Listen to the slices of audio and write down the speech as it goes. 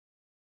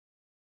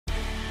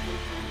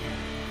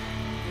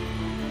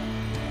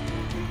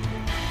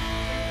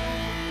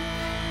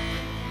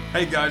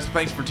Hey guys,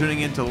 thanks for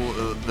tuning in to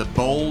the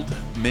Bold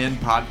Men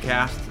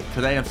podcast.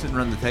 Today I'm sitting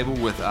around the table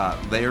with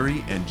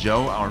Larry and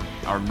Joe,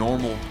 our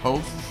normal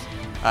hosts.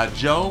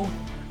 Joe,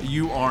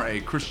 you are a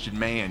Christian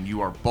man.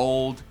 You are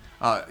bold.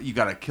 You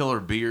got a killer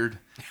beard.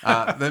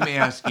 Let me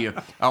ask you,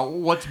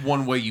 what's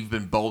one way you've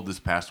been bold this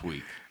past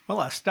week? Well,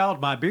 I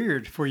styled my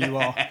beard for you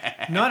all.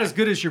 Not as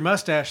good as your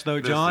mustache,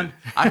 though, John.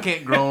 Listen, I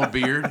can't grow a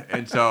beard,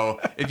 and so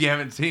if you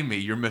haven't seen me,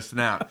 you're missing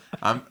out.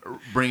 I'm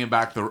bringing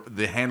back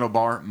the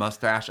handlebar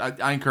mustache.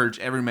 I encourage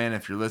every man,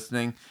 if you're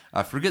listening,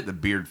 forget the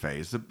beard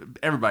phase.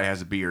 Everybody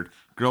has a beard.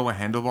 Grow a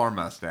handlebar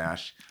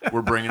mustache.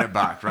 We're bringing it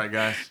back, right,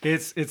 guys?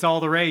 It's all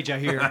the rage, I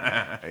hear.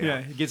 Yeah,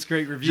 it gets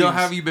great reviews. Joe,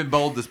 how have you been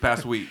bold this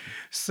past week?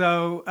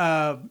 So,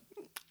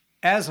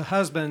 as a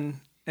husband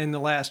in the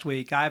last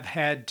week, I've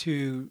had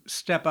to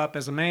step up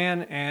as a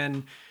man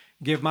and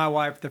give my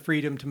wife the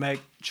freedom to make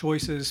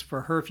choices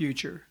for her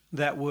future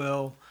that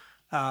will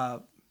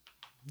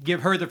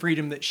give her the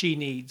freedom that she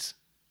needs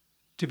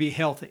to be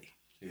healthy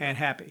and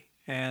happy.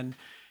 And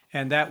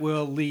that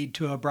will lead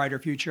to a brighter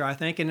future, I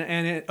think. And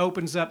it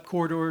opens up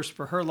corridors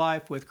for her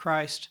life with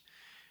Christ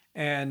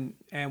and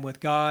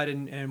with God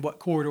and what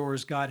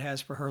corridors God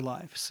has for her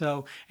life.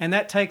 So, and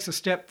that takes a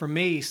step from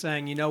me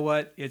saying, you know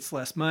what, it's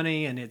less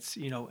money and it's,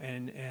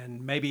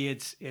 and maybe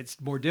it's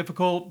more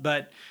difficult,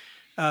 but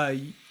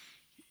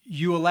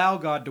you allow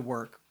God to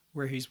work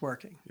where he's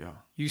working. Yeah.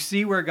 You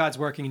see where God's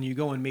working and you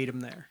go and meet him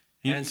there.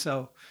 And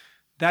so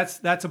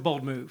that's a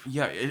bold move.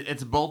 Yeah,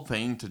 it's a bold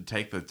thing to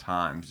take the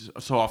time.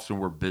 So often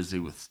we're busy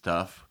with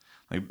stuff.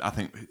 Like, I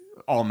think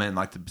all men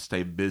like to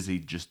stay busy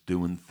just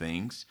doing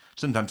things.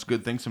 Sometimes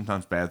good things,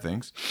 sometimes bad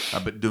things.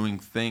 But doing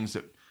things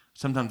that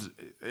sometimes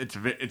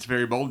it's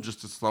very bold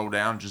just to slow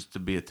down, just to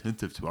be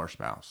attentive to our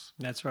spouse.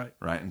 That's right.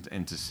 Right,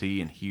 and to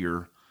see and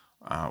hear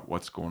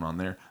what's going on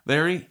there.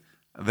 Larry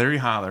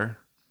Holler,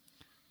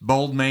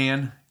 bold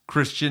man,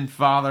 Christian,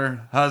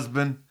 father,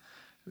 husband.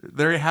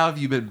 Larry, how have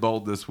you been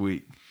bold this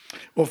week?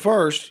 Well,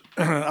 first,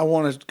 I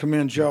want to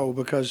commend Joe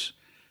because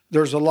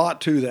there's a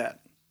lot to that.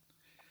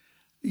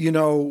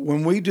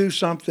 When we do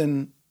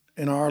something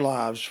in our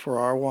lives for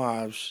our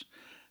wives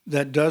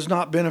that does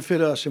not benefit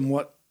us in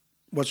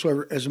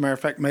whatsoever, as a matter of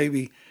fact,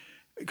 maybe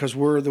because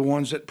we're the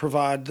ones that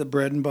provide the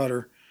bread and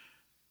butter,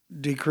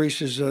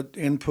 decreases the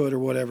input or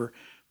whatever,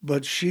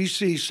 but she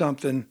sees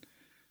something,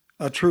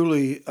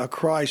 truly a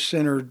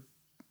Christ-centered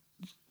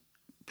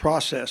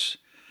process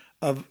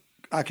of,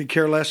 I could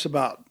care less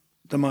about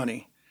the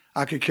money.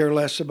 I care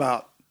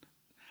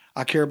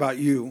about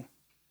you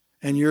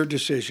and your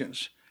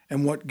decisions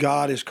and what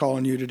God is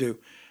calling you to do.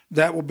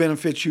 That will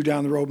benefit you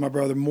down the road, my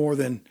brother, more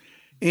than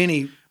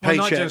any paycheck. Well,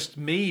 not just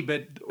me,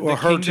 but the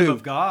kingdom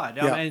of God.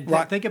 Yeah, I mean,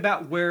 right. Think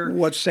about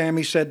what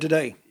Sammy said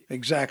today.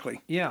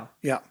 Exactly. Yeah.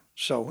 Yeah.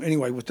 So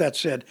anyway, with that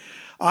said,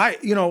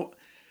 to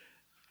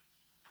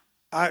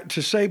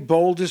say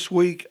bold this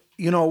week,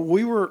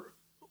 we were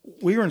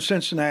in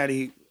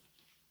Cincinnati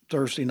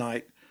Thursday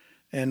night,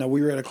 and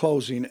we were at a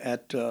closing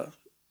at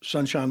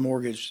Sunshine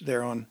Mortgage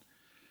there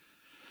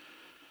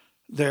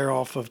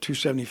off of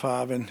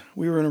 275, and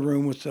we were in a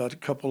room with a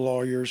couple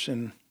lawyers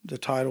and the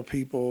title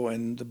people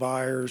and the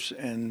buyers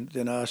and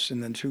then us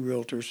and then two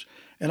realtors,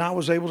 and I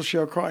was able to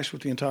share Christ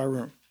with the entire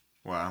room.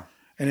 Wow.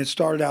 And it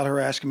started out her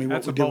asking me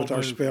That's what we did with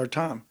our spare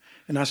time.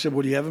 And I said,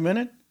 well, do you have a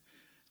minute?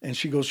 And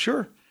she goes,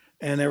 sure.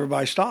 And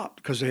everybody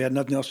stopped because they had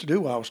nothing else to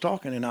do while I was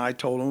talking. And I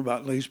told them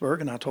about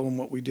Leesburg, and I told them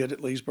what we did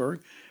at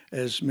Leesburg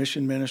as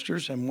mission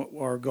ministers, and what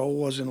our goal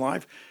was in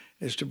life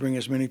is to bring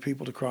as many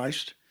people to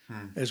Christ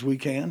as we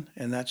can.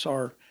 And that's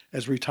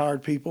as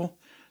retired people,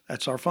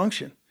 that's our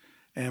function.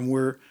 And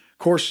of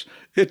course,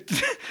 as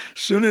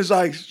soon as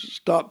I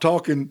stopped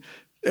talking,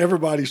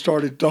 everybody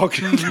started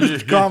talking.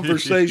 The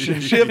conversation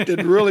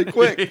shifted really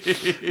quick.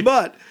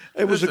 But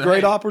it was a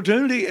great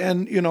opportunity,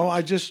 and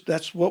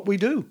that's what we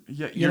do.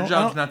 Yeah, your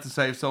job's not to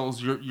save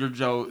souls. Your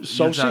job is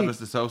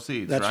to sow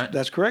seeds, right?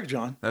 That's correct,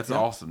 John. That's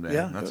awesome, man.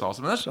 Yeah. That's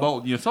awesome. That's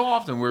bold. So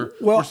often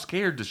we're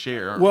scared to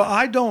share. Well,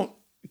 I don't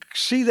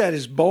see that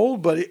as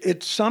bold, but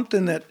it's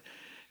something that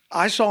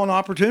I saw an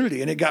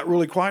opportunity, and it got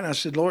really quiet. And I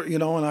said, Lord,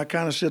 and I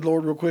kind of said,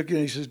 Lord, real quick, and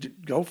he says,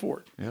 go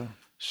for it. Yeah.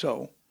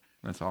 So.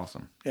 That's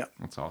awesome. Yeah.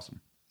 That's awesome.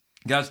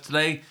 Guys,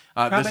 today.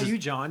 How about you,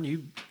 John?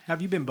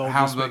 Have you been bold?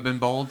 How have I been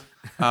bold?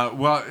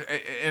 Well,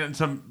 in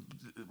some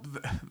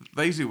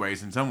lazy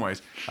ways, in some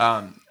ways.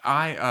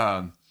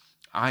 I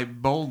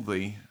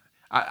boldly,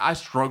 I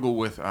struggle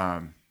with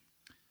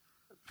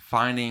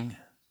finding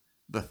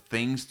the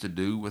things to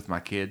do with my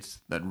kids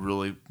that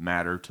really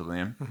matter to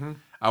them. Mm-hmm.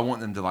 I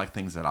want them to like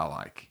things that I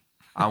like.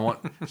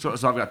 So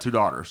I've got two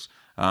daughters.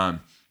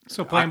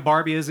 So playing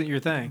Barbie isn't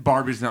your thing?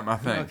 Barbie's not my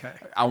thing. Okay.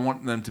 I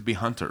want them to be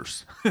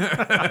hunters.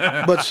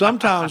 But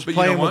sometimes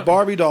playing with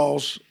Barbie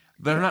dolls.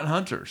 They're not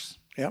hunters.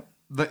 Yep.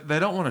 They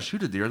don't want to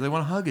shoot a deer. They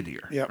want to hug a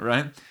deer. Yep.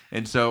 Right?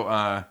 And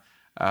so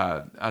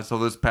so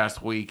this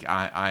past week,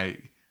 I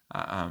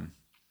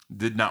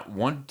did not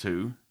want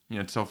to.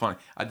 It's so funny.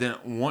 I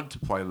didn't want to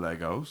play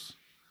Legos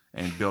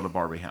and build a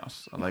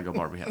Lego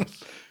Barbie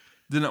house.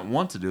 Didn't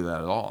want to do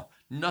that at all.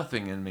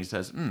 Nothing in me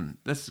says,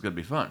 this is going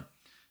to be fun.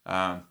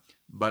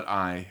 But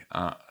I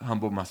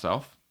humbled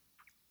myself,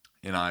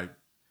 and I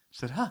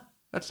said,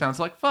 that sounds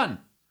like fun.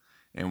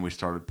 And we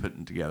started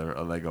putting together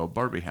a Lego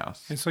Barbie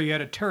house. And so you had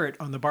a turret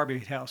on the Barbie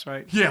house,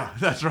 right? Yeah,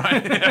 that's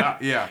right.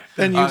 Yeah.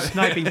 And you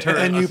sniping turret.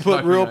 And you put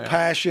sniping, real yeah.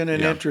 passion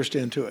and interest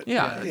into it.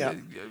 Yeah.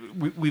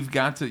 We've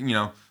got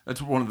to,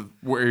 that's one of the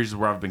areas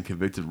where I've been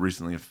convicted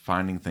recently of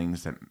finding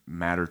things that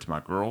matter to my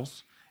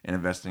girls and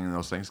investing in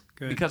those things.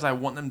 Good. Because I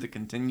want them to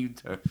continue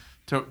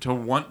to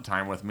want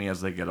time with me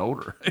as they get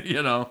older. Big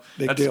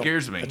that deal.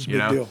 scares me. That's a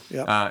big deal.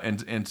 Yep.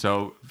 And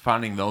so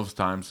finding those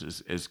times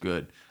is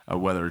good.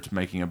 Whether it's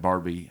making a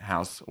Barbie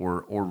house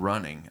or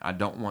running. I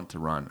don't want to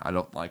run. I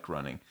don't like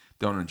running.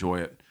 Don't enjoy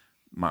it.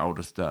 My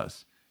oldest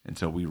does. And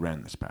so we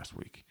ran this past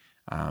week.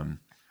 I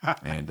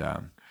hate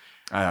to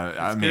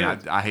I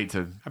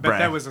bet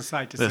brag. that was a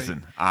sight to see.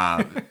 Listen,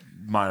 I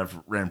might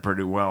have ran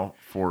pretty well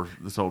for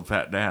this old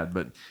fat dad.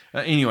 But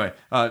anyway,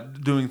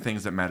 doing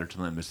things that matter to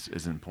them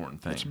is an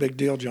important thing. It's a big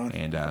deal, John.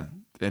 And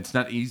it's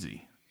not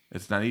easy.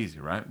 It's not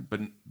easy, right? But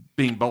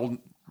being bold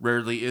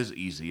rarely is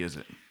easy, is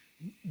it?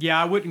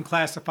 Yeah, I wouldn't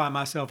classify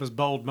myself as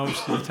bold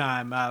most of the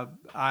time.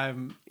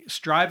 I'm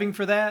striving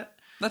for that.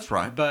 That's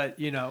right. But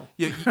Yeah,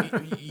 it's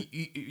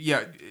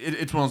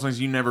one of those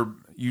things you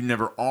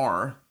never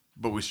are,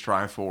 but we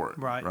strive for it.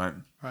 Right.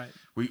 Right.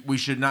 We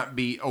should not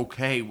be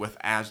okay with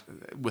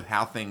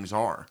how things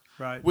are.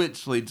 Right.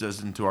 Which leads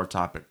us into our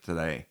topic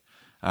today.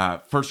 1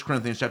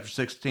 Corinthians chapter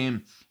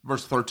 16,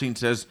 verse 13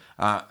 says,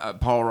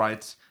 Paul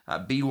writes,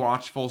 "Be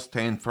watchful,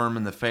 stand firm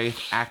in the faith,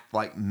 act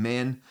like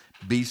men,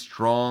 be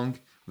strong.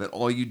 Let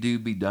all you do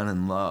be done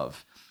in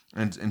love."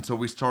 And so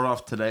we start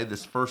off today,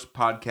 this first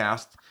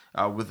podcast,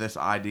 with this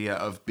idea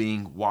of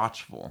being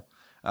watchful.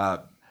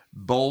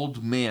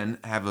 Bold men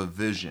have a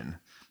vision,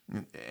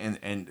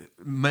 and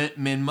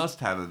men must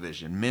have a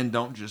vision. Men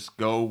don't just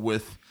go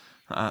with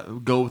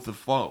the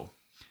flow.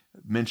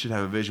 Men should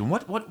have a vision.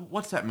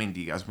 What's that mean to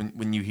you guys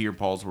when you hear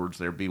Paul's words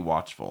there? Be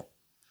watchful.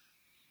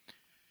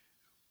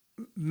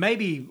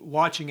 maybe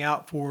watching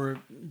out for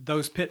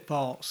those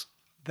pitfalls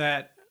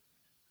that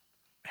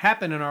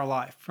happen in our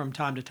life from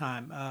time to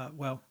time.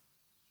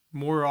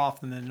 More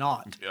often than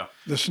not. Yeah.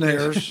 The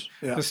snares.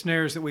 Yeah. The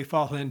snares that we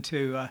fall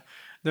into.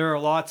 There are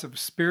lots of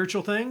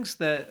spiritual things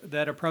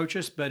that approach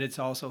us, but it's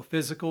also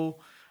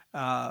physical.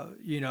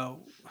 This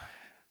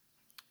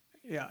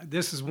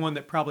is one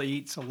that probably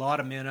eats a lot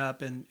of men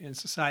up in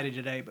society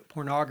today, but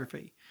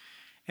pornography.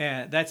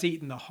 And that's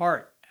eating the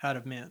heart out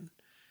of men.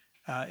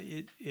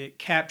 It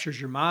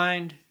captures your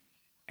mind,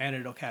 and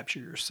it'll capture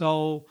your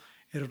soul.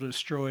 It'll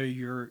destroy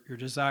your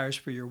desires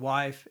for your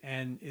wife,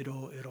 and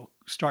it'll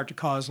start to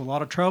cause a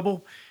lot of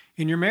trouble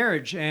in your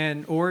marriage.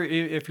 Or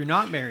if you're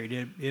not married,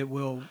 it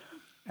will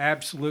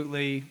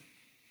absolutely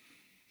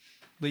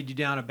lead you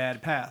down a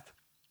bad path.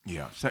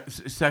 Yeah,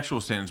 sexual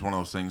sin is one of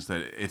those things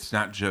that it's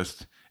not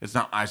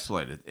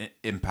isolated. It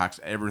impacts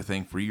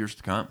everything for years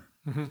to come.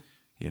 Mm-hmm.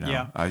 You know,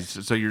 Yeah.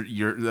 So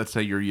you're let's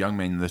say you're a young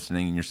man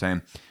listening, and you're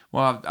saying,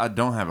 "Well, I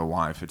don't have a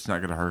wife. It's not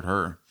going to hurt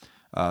her."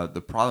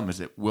 The problem is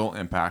it will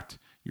impact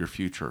your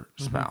future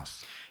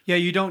spouse. Yeah,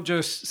 you don't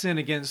just sin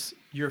against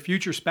your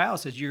future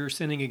spouse; as you're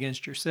sinning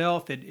against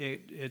yourself.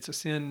 It's a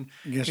sin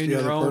Against in the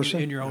your other own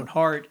person. in your own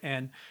heart.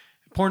 And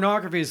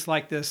pornography is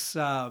like this.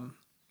 The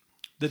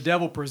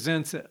devil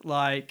presents it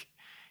like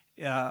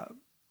an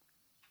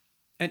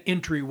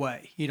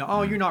entryway.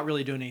 You're not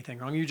really doing anything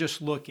wrong. You're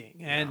just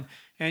looking, and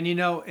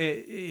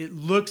it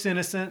looks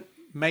innocent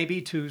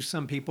maybe to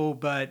some people,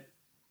 but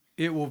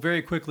it will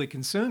very quickly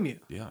consume you.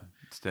 Yeah,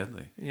 it's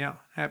deadly. Yeah,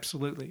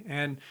 absolutely.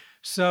 And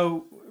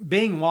so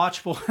being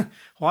watchful,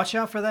 watch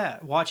out for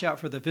that. Watch out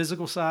for the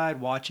physical side.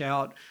 Watch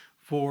out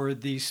for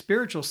the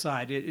spiritual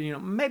side.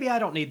 Maybe I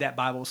don't need that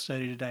Bible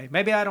study today.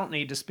 Maybe I don't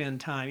need to spend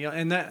time.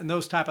 And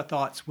those type of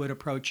thoughts would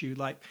approach you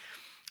like,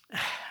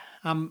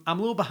 I'm a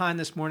little behind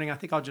this morning. I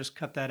think I'll just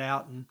cut that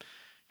out and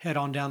head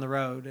on down the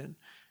road.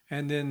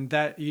 And then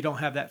that you don't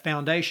have that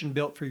foundation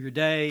built for your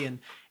day,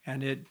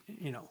 and it.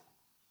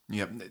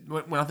 Yeah,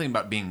 when I think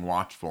about being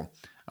watchful,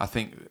 I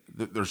think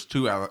there's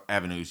two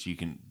avenues you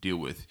can deal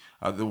with.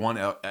 The one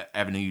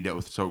avenue you dealt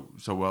with so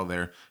well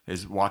there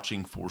is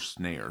watching for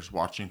snares,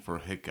 watching for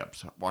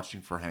hiccups,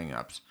 watching for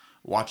hang-ups,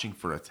 watching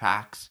for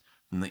attacks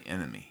from the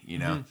enemy.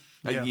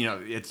 Mm-hmm. Yeah.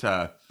 It's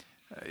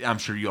I'm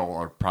sure y'all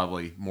are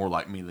probably more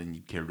like me than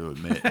you care to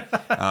admit.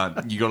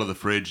 You go to the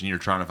fridge and you're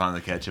trying to find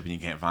the ketchup and you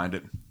can't find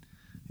it.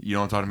 You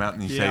know what I'm talking about?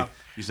 And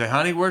you say,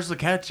 honey, where's the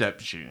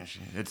ketchup?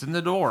 It's in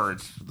the door.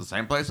 It's the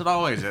same place it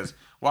always is.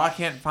 Well, I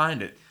can't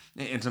find it.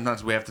 And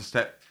sometimes we have to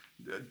step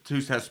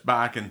 2 steps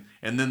back and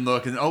then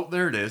look and, oh,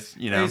 there it is.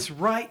 It's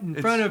right in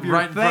front of your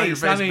face.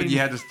 But you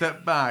had to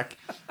step back.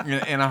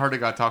 And I heard a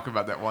guy talk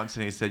about that once,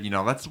 and he said,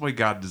 that's the way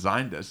God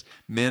designed us.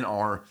 Men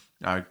are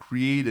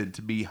created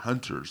to be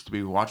hunters, to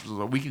be watchers.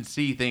 We can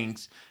see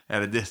things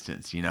at a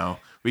distance,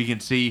 We can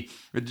see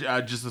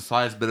just the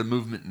slightest bit of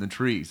movement in the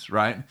trees,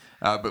 right?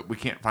 But we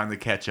can't find the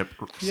ketchup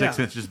 6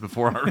 inches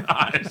before our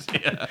eyes.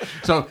 Yeah.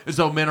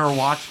 So men are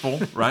watchful,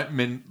 right?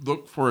 Men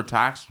look for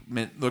attacks.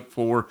 Men look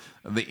for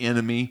the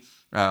enemy.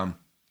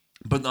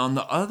 But on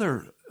the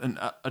other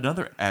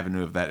another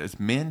avenue of that is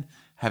men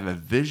have a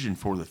vision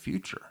for the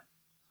future.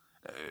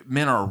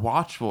 Men are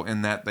watchful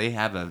in that they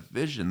have a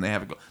vision. They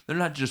have a goal. They're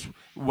not just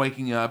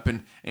waking up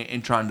and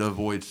trying to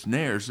avoid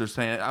snares. They're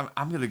saying,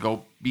 I'm going to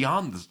go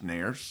beyond the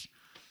snares,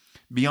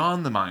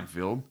 beyond the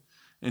minefield,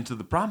 into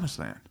the promised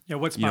land. Yeah,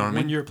 what's my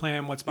 1-year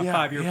plan? What's my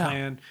 5-year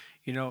plan?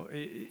 You know,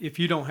 if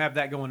you don't have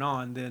that going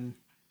on, then...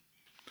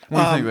 What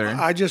do you think, Larry?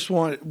 I just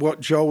want, what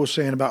Joe was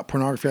saying about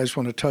pornography, I just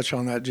want to touch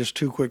on that, just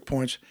 2 quick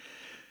points.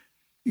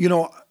 You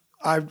know,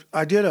 I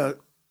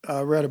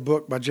read a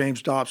book by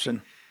James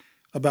Dobson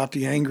about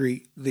the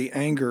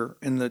anger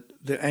and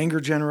the anger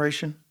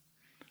generation.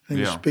 I think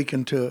he's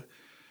speaking to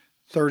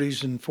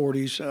 30s and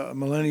 40s,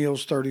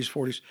 millennials, 30s,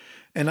 40s.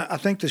 And I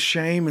think the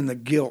shame and the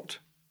guilt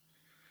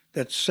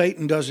that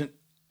Satan doesn't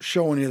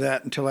show any of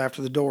that until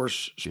after the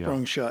door's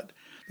sprung shut.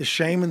 The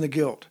shame and the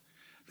guilt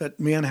that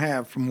men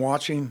have from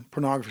watching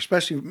pornography,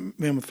 especially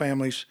men with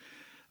families,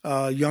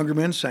 younger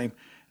men, same.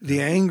 The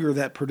anger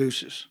that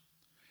produces.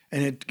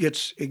 And it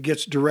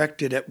gets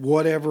directed at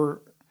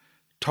whatever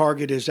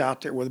target is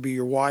out there, whether it be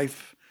your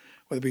wife,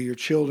 whether it be your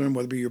children,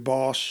 whether it be your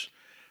boss,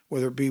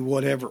 whether it be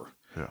whatever.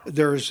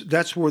 Yeah.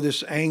 That's where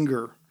this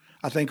anger,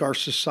 I think our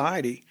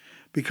society,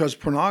 because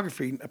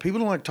pornography, people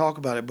don't like to talk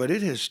about it, but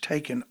it has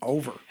taken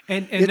over.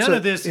 And none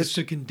of this is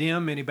to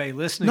condemn anybody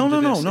listening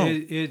to this. No.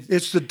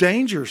 It's the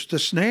dangers, the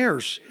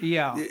snares.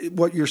 Yeah.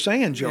 What you're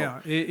saying, Joe.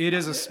 Yeah, it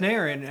is a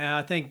snare, and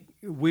I think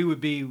we would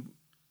be...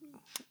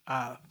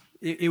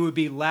 it would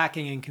be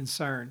lacking in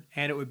concern,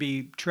 and it would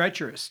be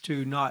treacherous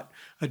to not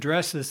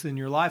address this in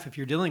your life if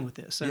you're dealing with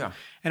this.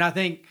 And I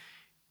think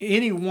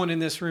anyone in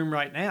this room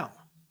right now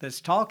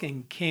that's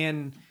talking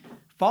can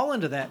fall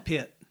into that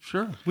pit.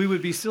 Sure. We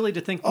would be silly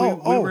to think we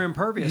were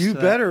impervious. You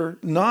better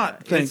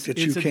not think that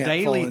you can't fall into that. It's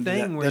a daily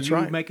thing where you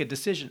right. make a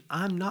decision.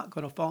 I'm not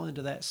going to fall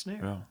into that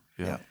snare.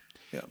 Yeah.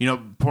 You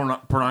know,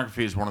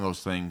 pornography is one of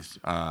those things,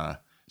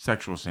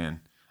 sexual sin.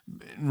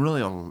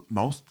 Really,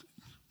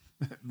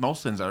 most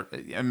sins are,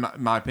 in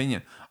my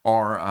opinion,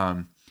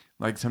 are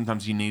like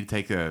sometimes you need to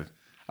take a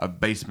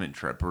basement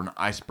trip or an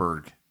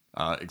iceberg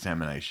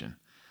examination.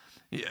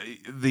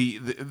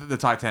 The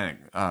Titanic.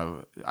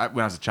 When I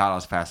was a child, I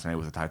was fascinated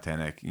with the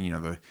Titanic. You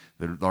know,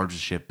 the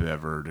largest ship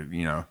ever.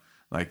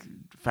 Like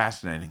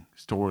fascinating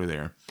story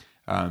there.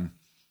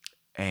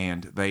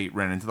 And they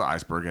ran into the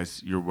iceberg,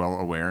 as you're well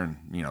aware, and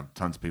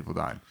tons of people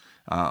died.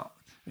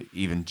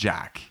 Even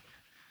Jack.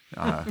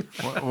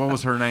 What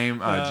was her name?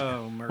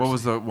 What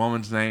was the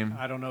woman's name?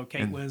 I don't know.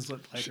 Kate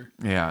Winslet played her.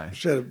 Yeah.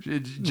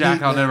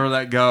 Jack, I'll never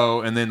let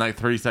go. And then like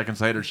 3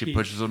 seconds later, she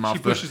pushes him off.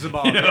 She pushes him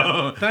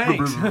off.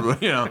 Thanks.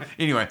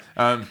 Anyway,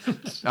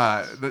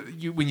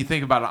 when you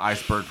think about an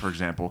iceberg, for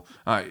example,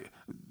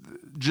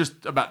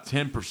 just about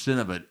 10%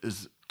 of it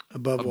is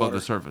above the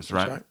surface,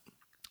 right?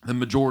 The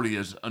majority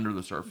is under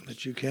the surface.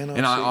 That you cannot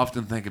see. I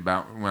often think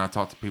about, when I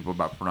talk to people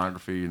about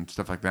pornography and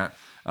stuff like that,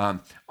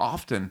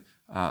 often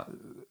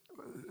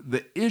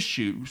the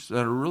issues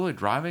that are really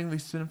driving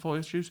these sinful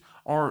issues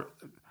are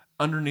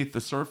underneath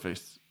the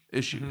surface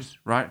issues,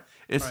 right?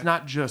 It's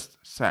not just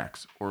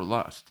sex or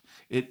lust.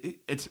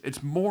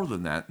 It's more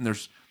than that, and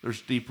there's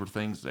deeper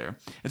things there.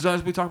 And so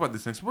as we talk about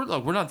these things, we're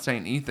not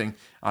saying anything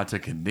to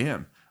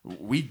condemn.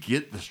 We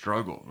get the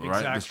struggle, right?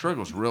 Exactly. The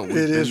struggle's real. It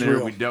is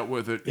real. We dealt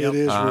with it. It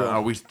is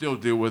real. We still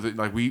deal with it.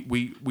 Like we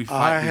fight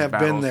I these have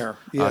battles been there.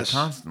 Yes.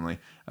 Constantly.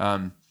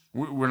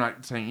 We're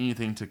not saying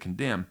anything to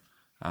condemn.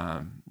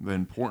 The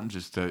importance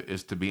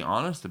is to be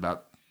honest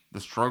about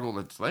the struggle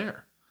that's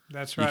there.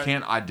 That's right. You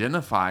can't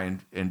identify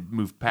and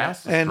move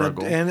past the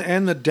struggle.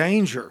 And the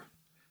danger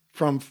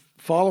from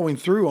following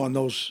through on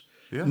those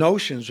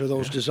notions or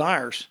those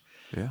desires.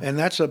 Yeah. And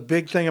that's a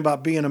big thing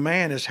about being a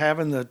man, is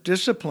having the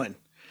discipline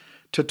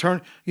to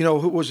turn.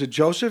 Who was it?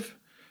 Joseph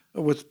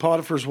with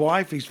Potiphar's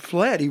wife. He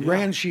fled. He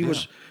ran. She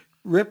was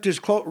ripped his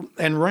clothes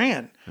and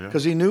ran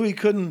because he knew he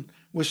couldn't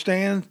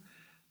withstand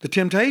the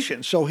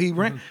temptation. So he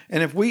ran.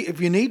 And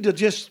if you need to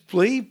just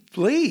flee.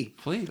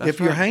 If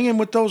you're hanging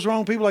with those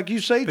wrong people, like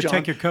you say, John,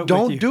 take your coat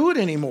don't with you. do it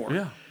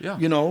anymore. Yeah.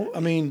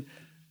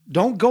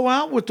 Don't go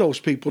out with those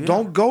people. Yeah.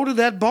 Don't go to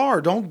that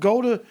bar. Don't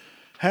go to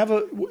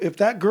if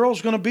that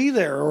girl's going to be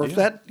there, or if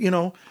that,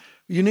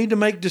 you need to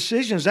make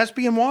decisions. That's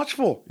being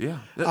watchful. Yeah.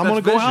 I'm going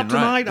to go out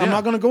tonight. Right? Yeah. I'm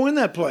not going to go in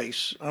that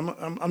place.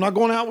 I'm not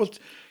going out with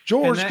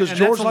George, because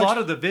George that's a lot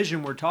of the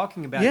vision we're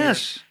talking about.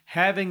 Yes. Here.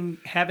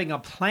 Having a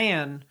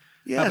plan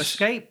of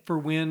escape for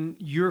when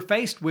you're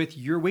faced with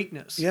your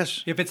weakness.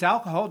 Yes. If it's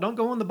alcohol, don't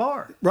go in the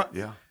bar. Right.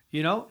 Yeah.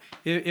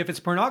 If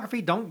it's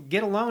pornography, don't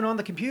get alone on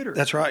the computer.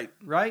 That's right.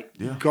 Right?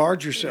 Yeah.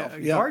 Guard yourself.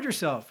 Guard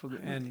yourself.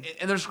 And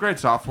there's great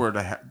software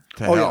to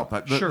help.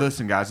 But sure.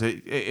 Listen, guys,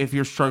 if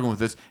you're struggling with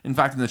this, in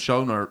fact, in the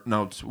show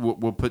notes,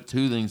 we'll put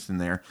 2 links in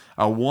there.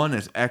 One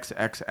is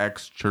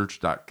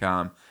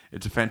xxxchurch.com.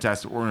 It's a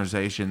fantastic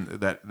organization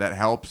that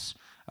helps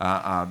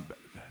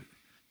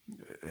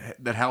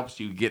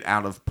you get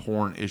out of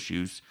porn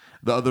issues.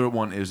 The other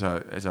one is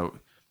a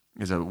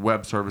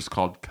web service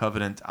called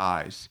Covenant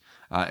Eyes.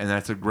 And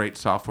that's a great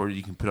software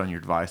you can put on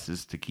your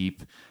devices to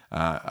keep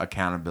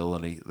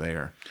accountability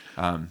there.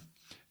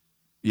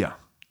 Yeah.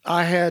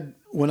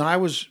 When I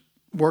was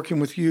working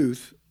with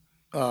youth,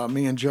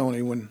 me and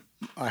Joni, when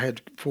I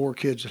had 4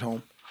 kids at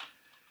home,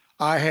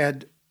 I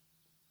had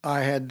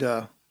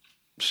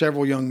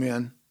several young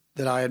men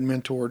that I had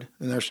mentored,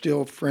 and they're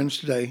still friends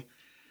today.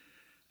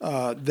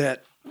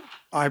 That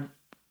I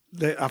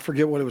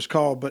forget what it was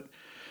called, but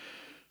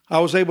I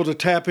was able to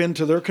tap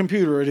into their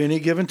computer at any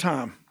given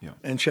time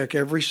and check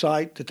every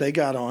site that they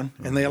got on,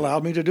 and they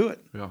allowed me to do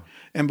it. Yeah.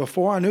 And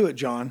before I knew it,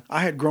 John,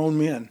 I had grown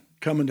men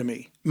coming to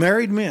me,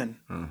 married men,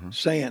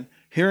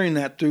 hearing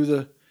that through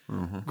the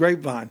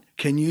grapevine.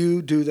 Can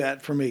you do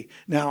that for me?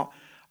 Now,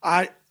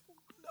 I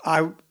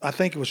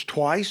think it was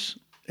twice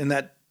in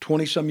that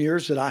 20-some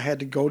years that I had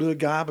to go to the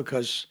guy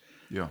because,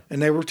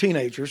 and they were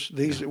teenagers.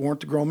 These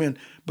weren't the grown men,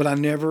 but I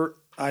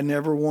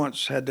never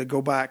once had to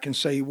go back and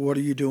say, "What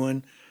are you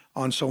doing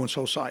on so and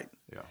so site?"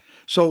 Yeah.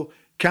 So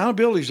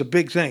accountability is a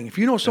big thing. If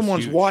you know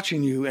someone's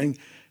watching you and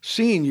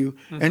seeing you,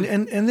 and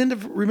then to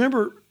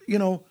remember,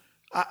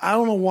 I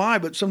don't know why,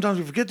 but sometimes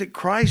we forget that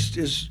Christ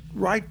is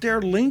right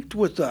there linked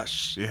with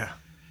us. Yeah.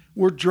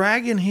 We're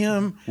dragging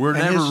him. We're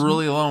never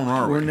really alone,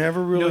 are we? We're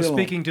never really alone.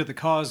 Speaking to the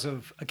cause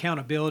of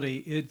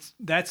accountability,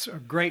 that's a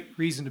great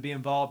reason to be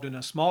involved in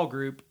a small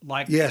group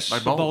like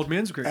the Bold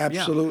Men's Group.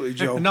 Absolutely,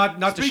 Joe.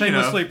 Not to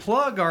shamelessly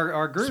plug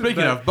our group.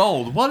 Speaking of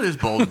Bold, what is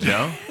Bold,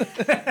 Joe?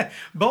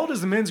 Bold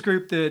is a men's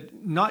group that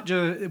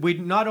we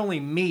not only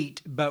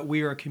meet, but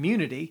we are a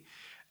community.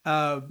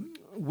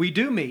 We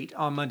do meet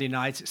on Monday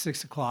nights at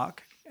 6:00,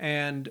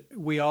 and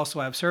we also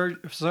have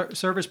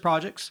service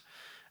projects.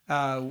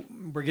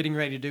 We're getting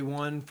ready to do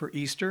one for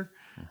Easter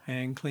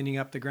and cleaning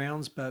up the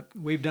grounds, but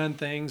we've done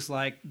things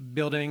like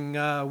building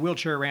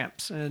wheelchair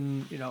ramps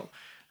and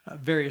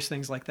various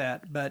things like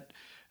that. But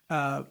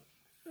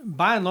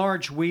by and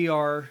large, we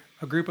are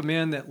a group of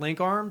men that link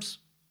arms,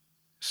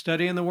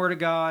 studying the Word of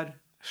God,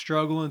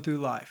 struggling through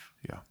life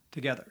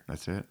together.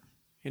 That's it.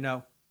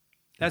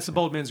 That's the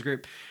Bold Men's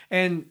Group.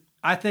 And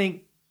I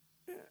think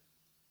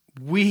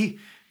we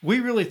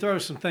really throw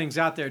some things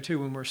out there too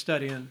when we're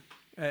studying.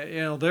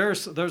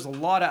 There's a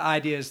lot of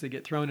ideas that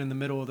get thrown in the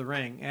middle of the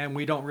ring, and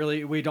we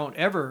don't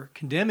ever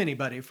condemn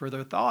anybody for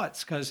their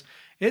thoughts because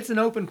it's an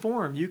open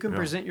forum. You can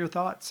present your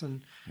thoughts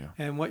and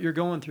what you're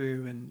going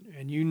through,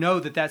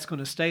 and that's going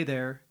to stay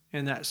there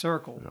in that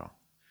circle.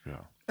 Yeah.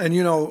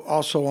 And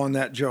also on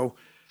that, Joe,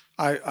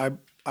 I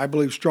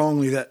believe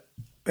strongly that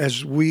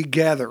as we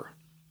gather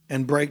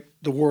and break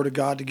the Word of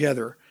God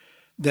together,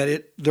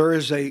 that there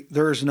is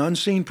an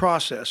unseen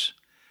process,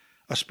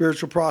 a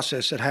spiritual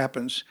process that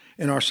happens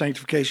in our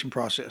sanctification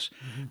process.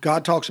 Mm-hmm.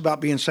 God talks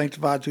about being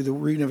sanctified through the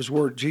reading of His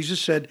Word.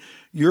 Jesus said,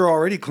 "You're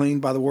already clean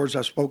by the words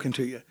I've spoken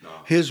to you." No.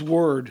 His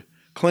Word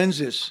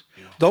cleanses.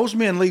 Yeah. Those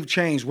men leave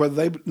changed whether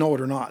they know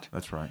it or not.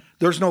 That's right.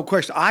 There's no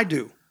question. I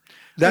do.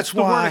 That's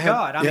the why Word of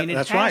God. I mean,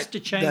 it has to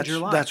change your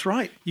life. That's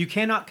right. You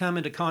cannot come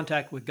into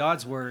contact with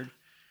God's Word.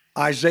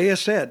 Isaiah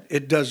said,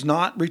 "It does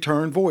not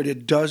return void.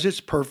 It does its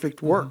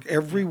perfect work." Mm-hmm.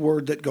 Every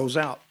word that goes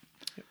out.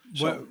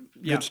 So,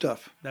 good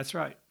stuff. That's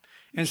right.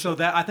 And so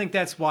I think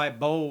that's why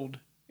Bold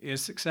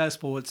is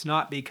successful. It's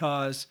not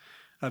because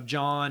of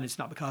John. It's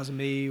not because of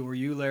me or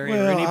you, Larry, or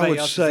anybody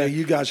else. I would say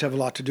you guys have a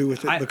lot to do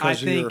with it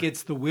because I think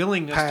it's the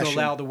willingness to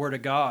allow the Word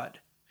of God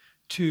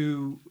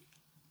to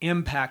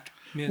impact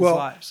men's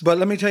lives. But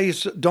let me tell you,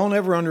 don't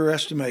ever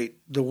underestimate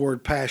the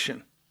word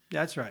passion.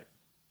 That's right.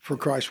 For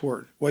Christ's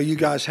Word. Well, you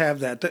guys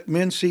have that.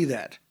 Men see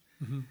that.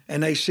 Mm-hmm.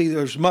 And they see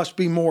there must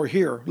be more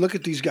here. Look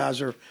at these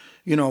guys are,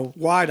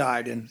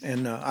 wide-eyed.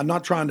 And I'm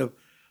not trying to,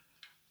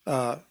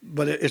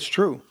 but it's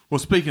true. Well,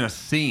 speaking of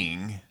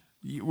seeing,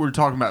 we're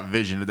talking about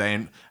vision today.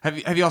 And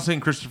have y'all seen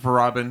Christopher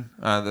Robin,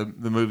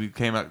 the movie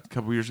came out a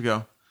couple years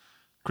ago?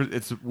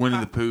 It's Winnie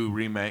the Pooh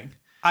remake.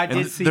 I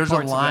did see there's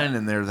parts a line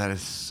in there that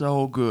is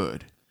so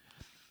good.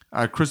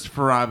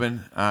 Christopher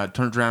Robin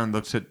turns around and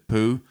looks at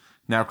Pooh.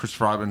 Now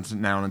Christopher Robin's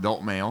now an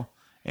adult male,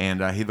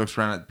 and he looks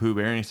around at Pooh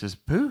Bear and he says,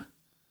 "Pooh,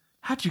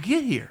 how'd you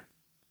get here?"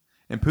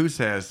 And Pooh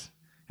says,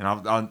 and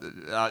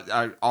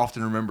I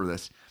often remember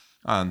this,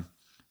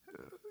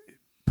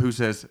 Pooh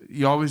says,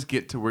 "You always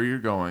get to where you're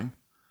going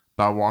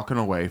by walking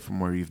away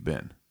from where you've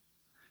been."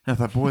 And I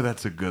thought, boy,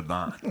 that's a good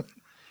line.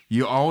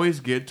 You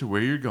always get to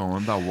where you're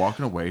going by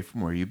walking away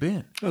from where you've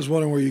been. I was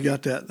wondering where you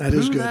got that. That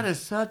is good. That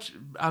is such,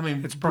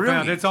 it's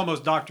profound. It's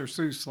almost Dr.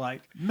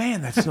 Seuss-like.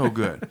 Man, that's so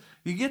good.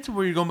 You get to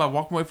where you're going by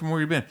walking away from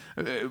where you've been.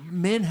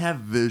 Men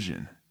have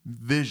vision.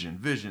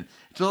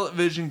 So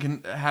vision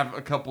can have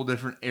a couple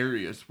different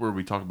areas where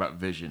we talk about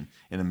vision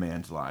in a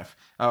man's life.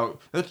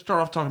 Let's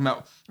start off talking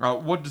about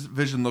what does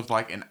vision look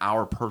like in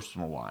our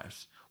personal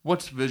lives.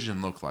 What's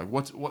vision look like?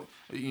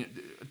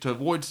 To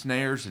avoid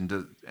snares and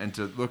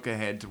to look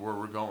ahead to where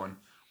we're going?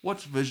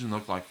 What's vision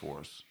look like for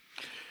us?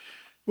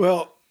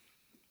 Well,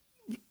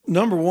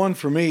 number one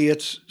for me,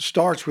 it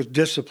starts with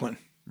discipline.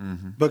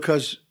 Mm-hmm.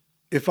 Because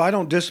if I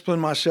don't discipline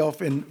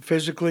myself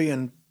physically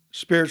and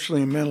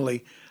spiritually and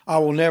mentally, I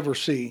will never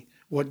see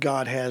what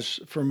God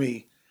has for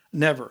me.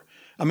 Never.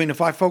 I mean,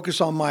 if I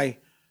focus on my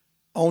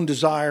own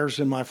desires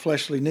and my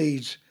fleshly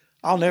needs,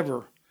 I'll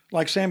never,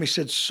 like Sammy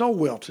said so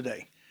well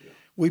today,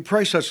 we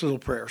pray such little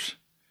prayers.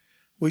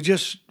 We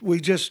just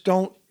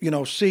don't,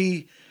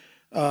 see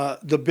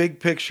the big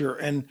picture.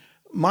 And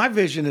my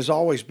vision has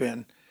always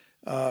been,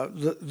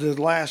 the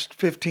last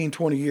 15,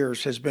 20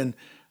 years has been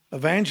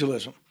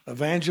evangelism,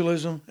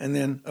 and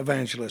then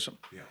evangelism.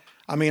 Yeah.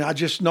 I mean, I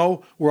just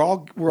know we're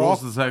all. What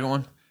was the second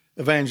one?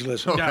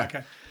 Evangelism. Yeah,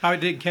 okay. I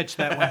didn't catch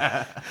that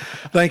one.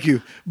 Thank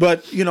you.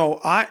 But he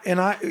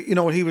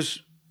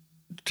was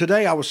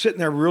today. I was sitting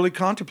there really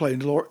contemplating,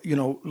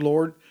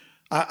 Lord,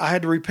 I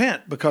had to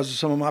repent because of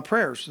some of my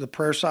prayers, the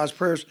prayer-sized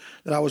prayers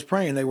that I was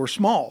praying. They were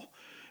small,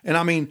 and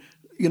I mean,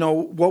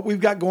 what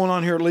we've got going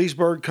on here at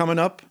Leesburg coming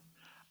up.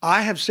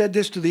 I have said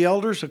this to the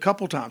elders a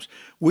couple times.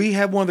 We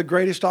have one of the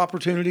greatest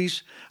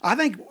opportunities. I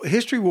think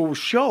history will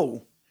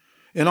show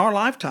in our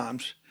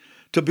lifetimes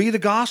to be the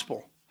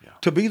gospel,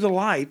 to be the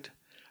light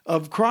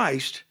of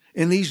Christ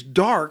in these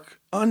dark,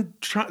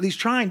 these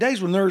trying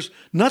days when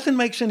nothing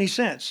makes any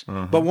sense.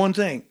 But one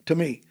thing to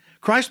me,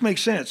 Christ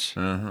makes sense.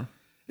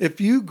 If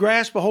you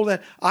grasp a hold of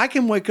that, I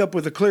can wake up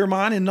with a clear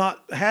mind and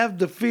not have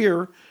the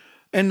fear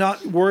and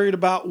not worried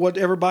about what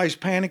everybody's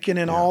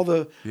panicking and all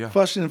the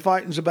fussing and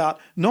fighting's about,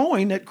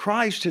 knowing that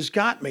Christ has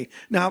got me.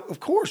 Now, of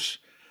course,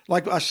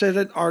 like I said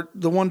at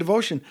the one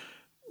devotion,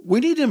 we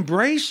need to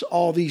embrace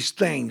all these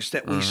things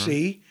that we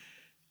see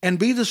and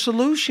be the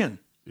solution.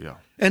 Yeah.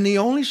 And the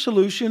only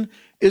solution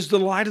is the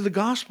light of the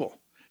gospel.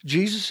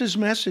 Jesus'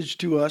 message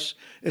to us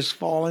as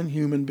fallen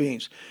human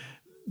beings.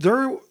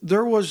 There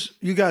was,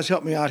 you guys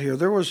help me out here,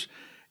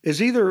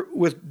 is either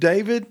with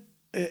David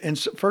in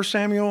 1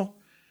 Samuel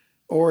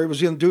or it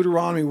was in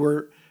Deuteronomy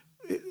where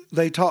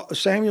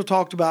Samuel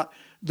talked about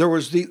there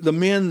was the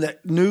men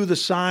that knew the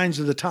signs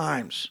of the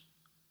times.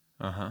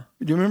 Do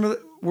you remember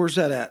where's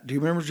that at? Do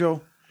you remember,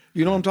 Joe?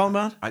 You know what I'm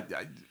talking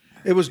about?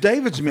 It was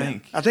David's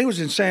men. I think it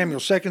was in Samuel,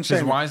 2 Samuel.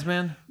 His wise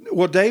men?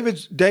 Well,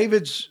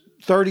 David's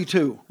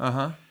 32.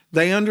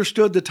 They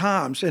understood the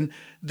times, and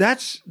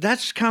that's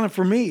kind of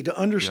for me to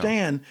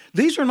understand.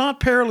 These are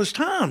not perilous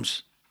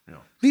times.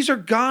 These are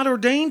God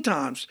ordained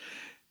times.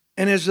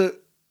 And as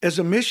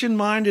a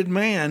mission-minded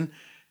man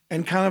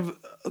and kind of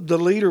the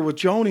leader with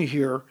Joni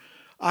here,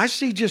 I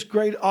see just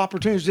great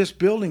opportunities. This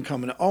building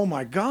coming. Oh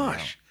my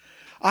gosh.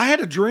 I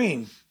had a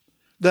dream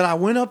that I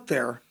went up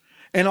there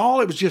and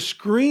it was just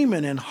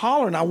screaming and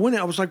hollering. I went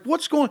in, I was like,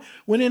 what's going on?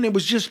 Went in, it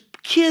was just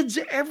kids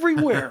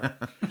everywhere.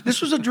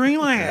 This was a dream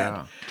I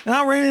had. And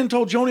I ran in and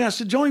told Joni, I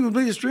said, Joni, would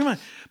believe this dream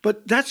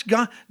but that's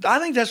God. I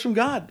think that's from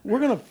God. We're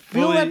going to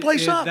fill that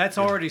place up. That's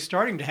already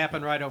starting to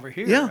happen right over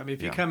here. Yeah. I mean,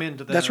 if you come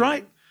into the that's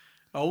right.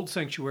 old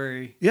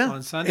sanctuary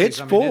on Sundays, it's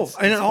full.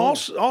 It's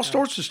all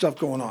sorts of stuff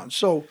going on.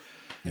 So,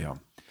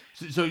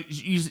 So you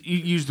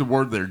use the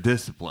word there,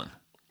 discipline.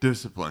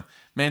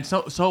 Man,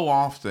 so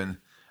often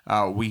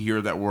we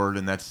hear that word,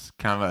 and that's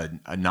kind of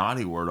a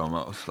naughty word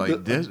almost.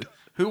 Like,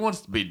 who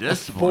wants to be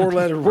disciplined?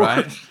 4-letter word.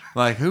 Right?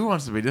 Like, who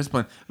wants to be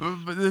disciplined?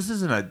 But this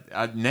isn't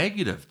a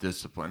negative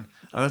discipline.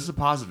 This is a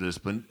positive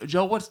discipline.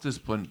 Joe, what's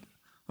discipline?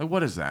 Like,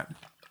 what is that?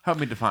 Help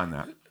me define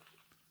that.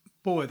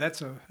 Boy,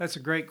 that's a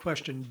great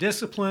question.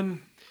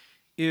 Discipline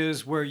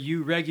is where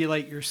you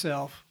regulate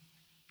yourself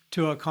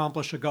to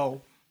accomplish a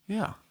goal.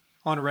 Yeah.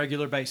 On a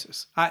regular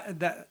basis.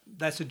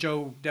 That's a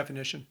Joe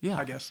definition,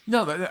 I guess.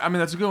 No,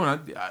 that's a good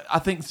one. I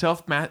think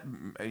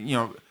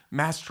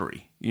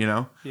mastery,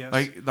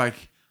 Yes.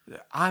 Like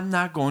I'm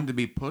not going to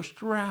be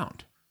pushed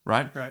around,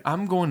 right?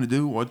 I'm going to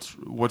do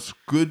what's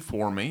good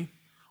for me,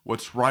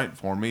 what's right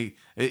for me.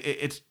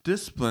 It's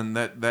discipline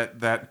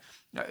that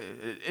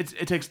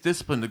it takes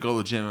discipline to go to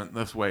the gym and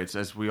lift weights,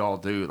 as we all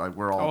do. Like,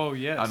 we're all,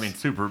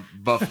 super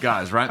buff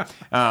guys, right?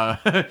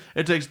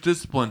 It takes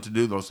discipline to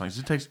do those things.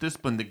 It takes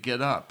discipline to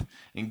get up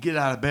and get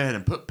out of bed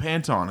and put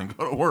pants on and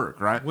go to work,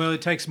 right? Well,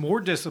 it takes more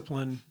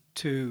discipline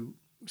to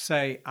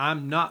say,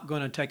 I'm not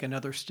going to take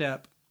another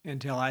step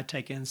until I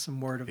take in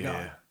some word of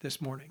God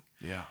this morning.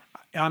 Yeah.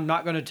 I'm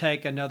not going to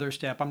take another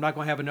step. I'm not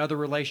going to have another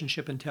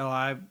relationship until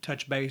I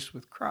touch base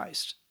with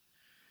Christ.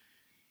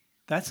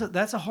 That's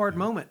a hard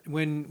moment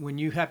when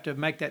you have to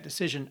make that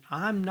decision.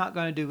 I'm not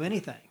going to do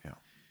anything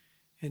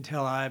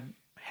until I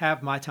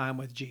have my time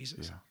with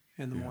Jesus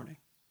in the morning.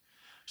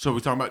 So we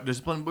talk about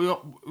discipline.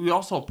 We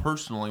also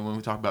personally, when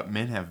we talk about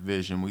men have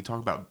vision, we talk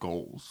about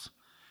goals.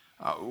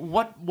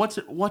 What's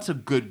a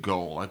good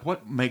goal? Like,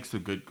 what makes a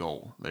good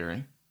goal,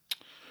 Larry?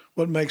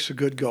 What makes a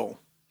good goal?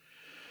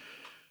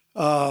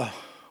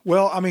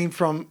 Well, I mean,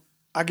 from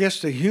I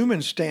guess the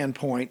human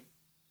standpoint.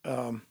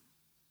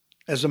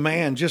 As a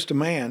man, just a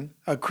man,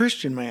 a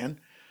Christian man,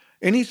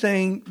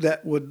 anything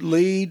that would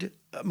lead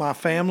my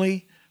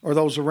family or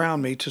those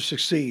around me to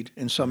succeed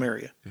in some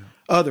area,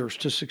 others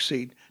to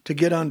succeed, to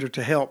get under,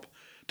 to help,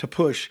 to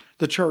push.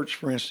 The church,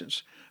 for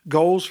instance.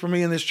 Goals for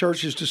me in this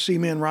church is to see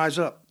men rise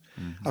up.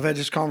 Mm-hmm. I've had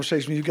this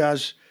conversation with you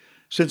guys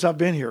since I've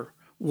been here.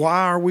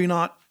 Why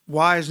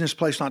is this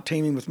place not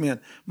teeming with men?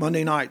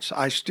 Monday nights,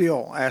 I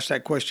still ask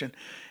that question.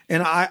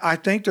 And I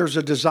think there's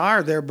a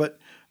desire there, but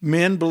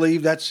men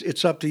believe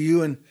it's up to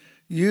you and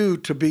you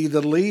to be the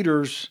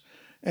leaders,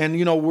 and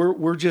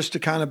we're just to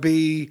kind of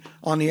be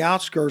on the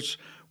outskirts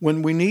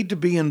when we need to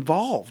be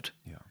involved.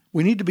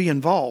 We need to be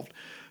involved.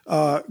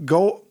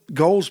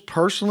 Goals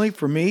personally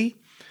for me,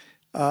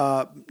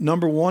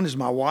 number one is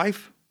my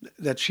wife,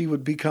 that she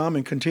would become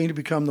and continue to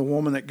become the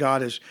woman that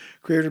God has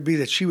created her to be,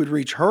 that she would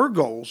reach her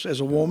goals as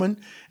a woman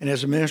and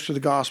as a minister of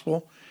the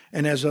gospel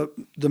and as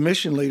the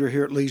mission leader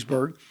here at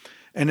Leesburg,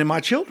 and then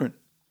my children.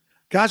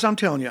 Guys, I'm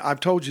telling you,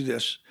 I've told you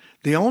this.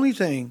 The only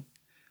thing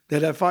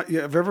that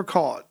I've ever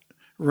caught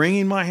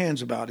wringing my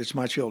hands about, it's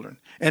my children.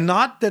 And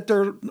not that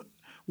they're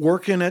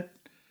working at,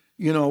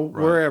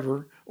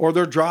 wherever, or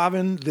they're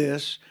driving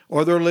this,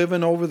 or they're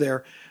living over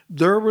there.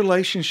 Their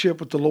relationship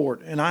with the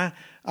Lord. And I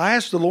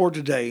asked the Lord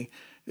today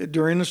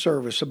during the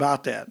service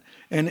about that.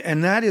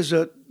 And that is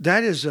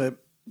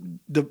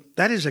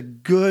a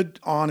good,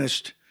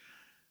 honest,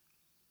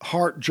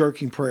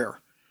 heart-jerking prayer.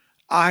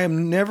 I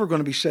am never going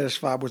to be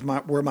satisfied with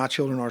where my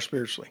children are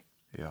spiritually.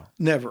 Yeah.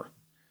 Never.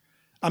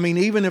 I mean,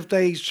 even if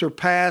they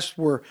surpass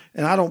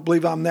and I don't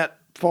believe I'm that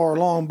far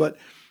along, but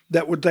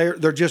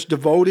they're just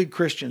devoted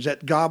Christians,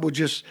 that God would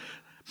just,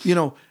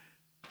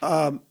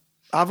 I've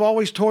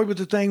always toyed with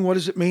the thing, what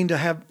does it mean to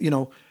have,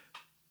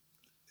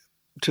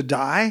 to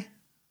die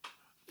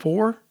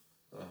for?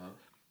 Uh-huh.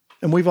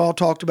 And we've all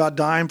talked about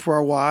dying for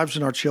our wives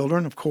and our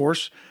children, of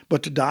course,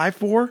 but to die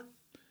for?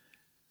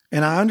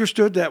 And I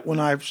understood that when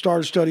I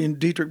started studying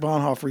Dietrich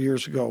Bonhoeffer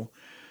years ago,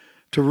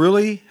 to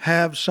really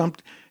have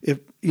something,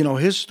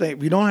 his thing,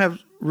 if you don't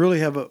really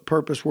have a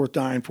purpose worth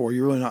dying for,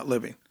 you're really not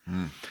living.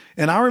 Mm.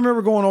 And I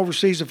remember going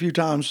overseas a few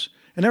times,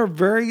 and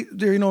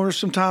there's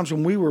some times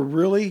when we were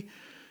really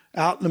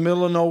out in the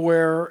middle of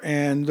nowhere,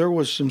 and there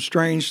was some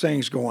strange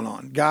things going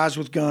on. Guys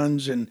with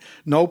guns and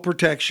no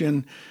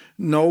protection,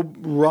 no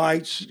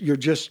rights. You're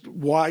just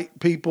white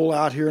people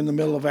out here in the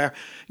middle of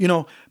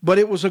but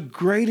it was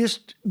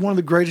one of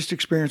the greatest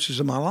experiences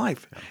of my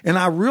life. Yeah. And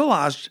I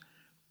realized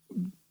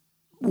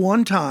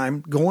one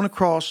time going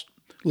across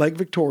Lake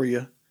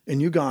Victoria in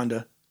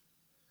Uganda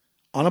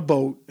on a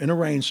boat in a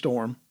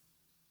rainstorm,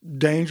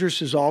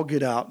 dangerous as all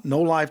get out, no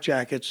life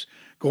jackets,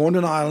 going to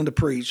an island to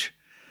preach.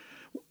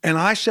 And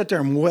I sat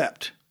there and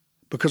wept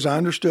because I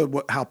understood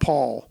how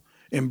Paul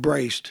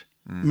embraced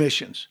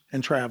missions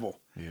and travel.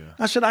 Yeah.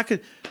 I said,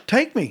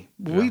 take me.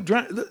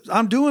 Yeah.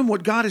 I'm doing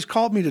what God has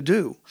called me to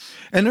do.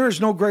 And there is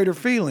no greater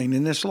feeling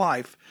in this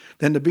life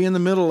than to be in the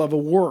middle of a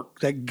work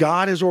that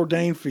God has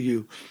ordained for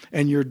you,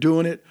 and you're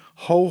doing it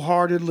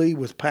wholeheartedly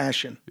with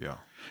passion. Yeah.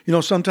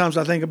 Sometimes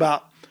I think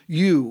about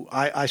you.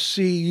 I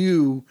see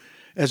you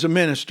as a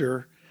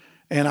minister,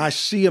 and I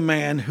see a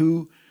man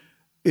who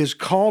is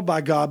called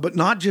by God, but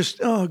not just,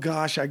 oh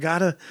gosh, I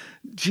gotta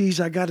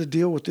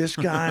deal with this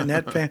guy and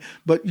that fan.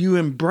 But you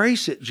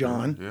embrace it,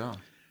 John. Yeah.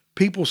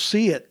 People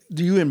see it.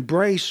 Do you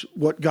embrace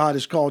what God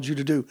has called you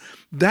to do?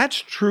 That's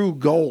true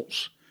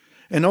goals.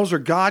 And those are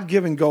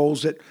God-given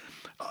goals that,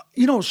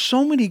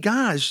 so many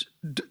guys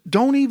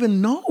don't even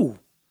know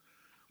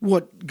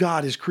what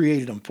God has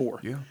created them for.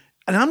 Yeah.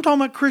 And I'm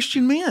talking about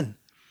Christian men.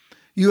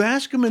 You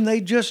ask them and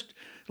they just,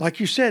 like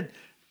you said,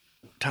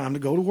 time to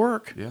go to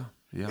work. Yeah.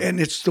 Yeah. And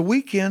it's the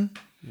weekend.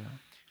 Yeah.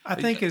 I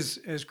think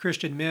as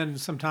Christian men,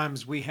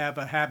 sometimes we have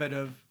a habit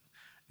of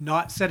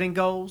not setting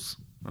goals.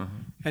 Uh-huh.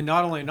 And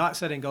not only not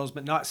setting goals,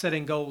 but not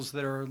setting goals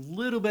that are a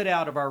little bit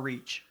out of our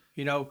reach,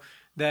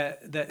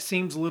 that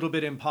seems a little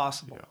bit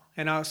impossible. Yeah.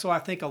 And so I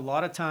think a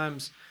lot of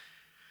times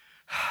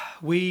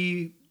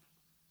we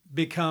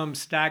become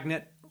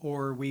stagnant,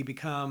 or we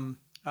become,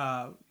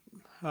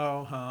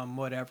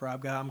 whatever,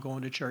 I'm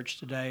going to church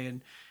today,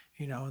 and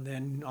and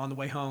then on the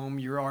way home,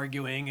 you're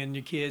arguing and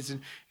your kids.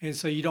 And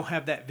so you don't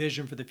have that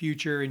vision for the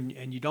future,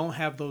 and you don't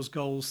have those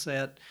goals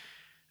set.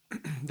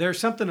 There's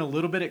something a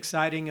little bit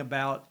exciting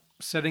about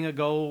setting a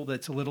goal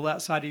that's a little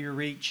outside of your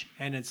reach,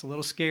 and it's a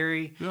little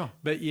scary. Yeah.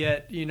 But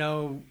yet,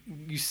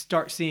 you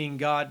start seeing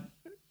God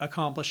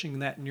accomplishing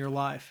that in your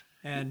life.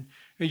 And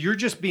you're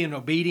just being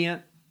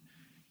obedient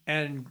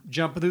and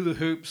jumping through the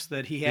hoops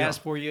that he has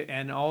for you.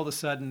 And all of a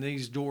sudden,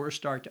 these doors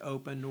start to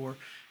open, or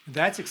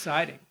that's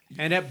exciting.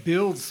 And it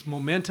builds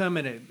momentum,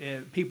 and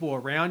it people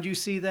around you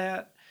see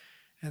that,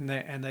 and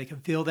they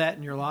can feel that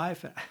in your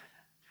life.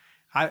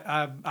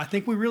 I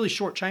think we really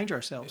shortchange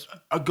ourselves.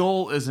 A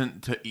goal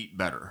isn't to eat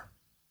better.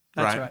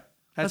 That's right.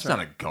 That's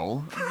not a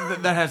goal.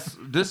 That has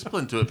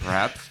discipline to it,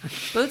 perhaps,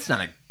 but it's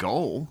not a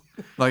goal.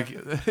 Like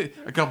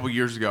a couple of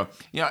years ago,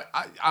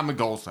 I'm a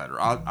goal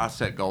setter. I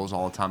set goals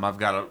all the time. I've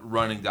got a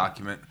running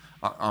document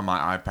on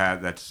my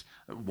iPad that's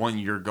 1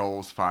 year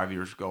goals, 5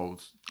 years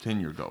goals,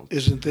 10-year goals.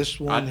 Isn't this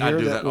one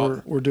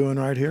that we're doing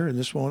right here? And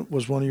this one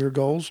was one of your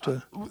goals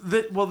to?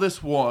 Well,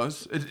 this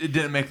was. It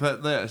didn't make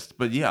that list,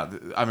 but yeah,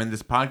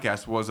 this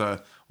podcast was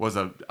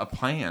a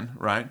plan,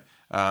 right?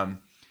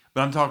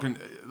 But I'm talking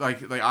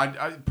like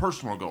I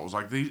personal goals,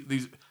 like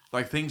these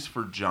like things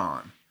for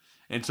John.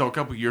 And so a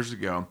couple of years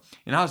ago,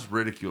 and I was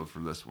ridiculed for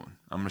this one.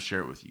 I'm going to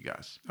share it with you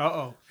guys.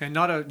 And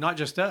not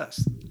just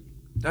us.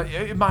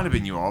 It might have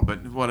been you all,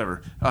 but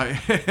whatever. I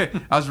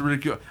was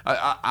ridiculed.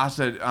 I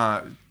said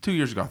 2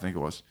 years ago, I think it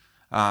was,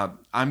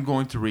 I'm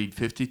going to read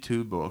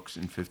 52 books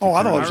in 52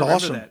 I thought it was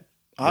awesome.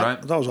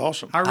 That. That was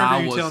awesome. I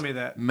remember you telling me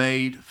that.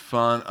 Made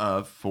fun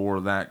of for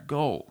that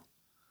goal.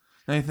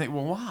 And you think,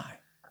 well, why?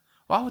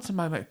 Why would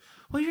somebody make?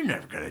 Well, you're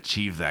never going to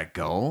achieve that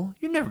goal.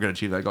 You're never going to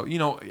achieve that goal. You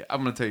know,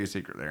 I'm going to tell you a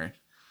secret, Larry.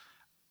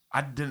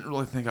 I didn't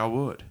really think I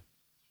would.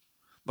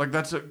 Like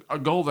that's a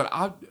goal that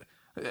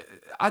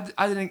I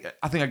think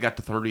I got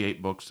to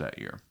 38 books that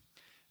year.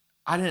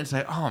 I didn't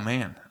say, oh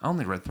man, I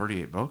only read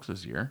 38 books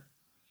this year.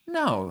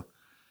 No,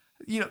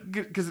 you know,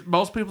 because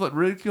most people that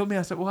ridiculed me,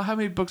 I said, well, how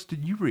many books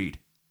did you read?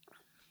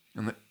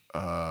 And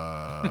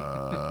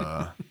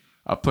I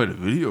played a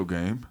video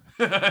game.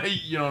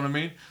 You know what I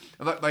mean?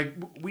 Like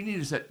we need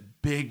to set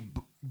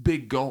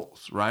big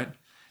goals, right?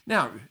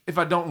 Now, if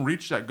I don't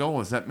reach that goal,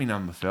 does that mean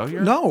I'm a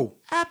failure? No.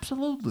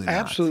 Absolutely not.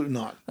 Absolutely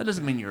not. That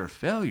doesn't mean you're a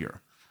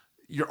failure.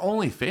 You're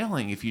only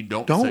failing if you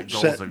don't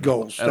set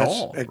goals at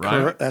all.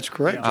 Right? That's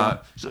correct.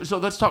 So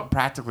let's talk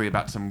practically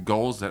about some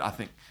goals that I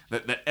think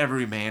that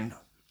every man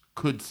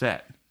could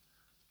set.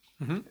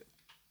 Mm-hmm.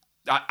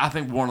 I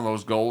think one of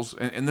those goals,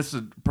 and this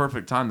is a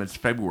perfect time. It's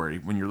February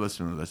when you're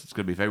listening to this. It's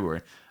going to be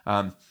February.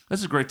 This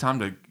is a great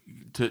time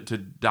to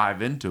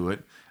dive into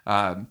it.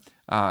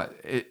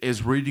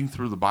 Is reading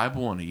through the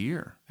Bible in a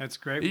year. That's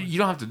great. You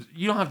don't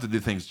have to do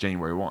things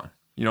January 1.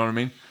 You know what I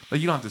mean? Like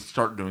you don't have to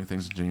start doing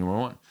things in January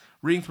 1.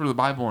 Reading through the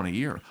Bible in a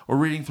year, or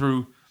reading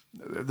through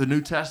the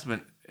New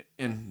Testament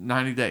in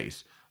 90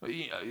 days.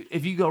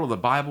 If you go to the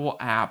Bible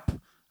app,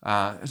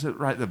 is it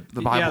right? The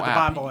Bible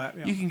app. Bible app.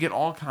 Yeah. You can get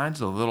all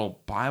kinds of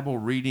little Bible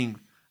reading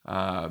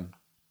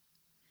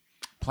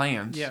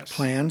plans. Yes.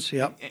 Plans.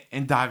 Yep.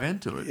 And dive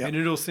into it. Yep. And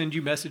it'll send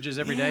you messages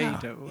every day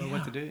to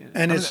what to do.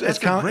 And it's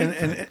kind of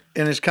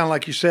and it's kind of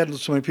like you said.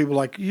 So many people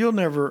like you'll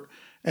never,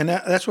 and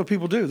that's what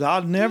people do.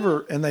 They'll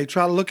never, and they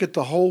try to look at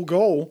the whole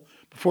goal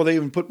before they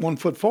even put one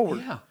foot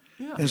forward. Yeah.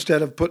 Yeah.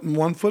 Instead of putting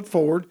one foot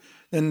forward,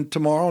 then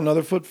tomorrow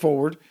another foot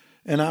forward.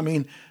 And I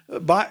mean,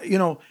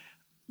 you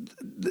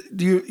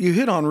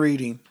hit on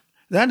reading.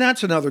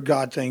 That's another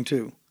God thing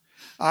too.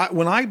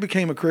 When I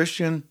became a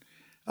Christian,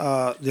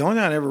 the only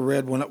thing I ever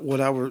read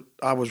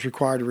I was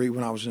required to read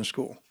when I was in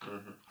school.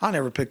 Mm-hmm. I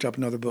never picked up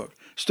another book.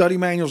 Study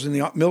manuals in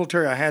the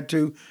military I had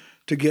to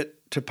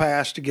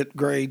get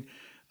grade.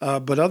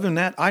 But other than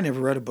that, I never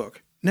read a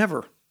book.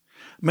 Never.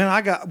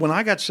 Man, when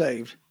I got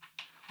saved,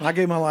 when I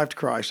gave my life to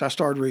Christ, I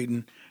started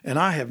reading, and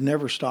I have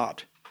never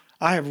stopped.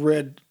 I have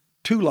read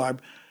 2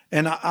 libraries,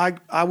 and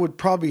I would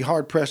probably be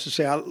hard pressed to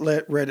say I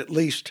read at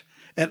least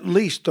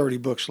 30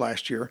 books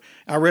last year.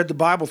 I read the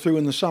Bible through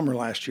in the summer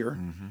last year.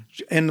 Mm-hmm.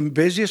 In the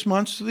busiest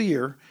months of the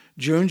year,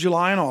 June,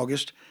 July, and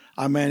August,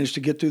 I managed to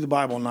get through the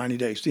Bible in 90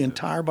 days, the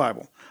entire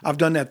Bible. I've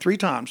done that 3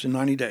 times in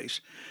 90 days.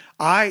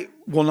 I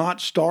will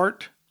not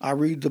start. I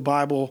read the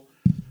Bible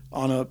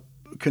on a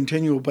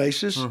continual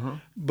basis,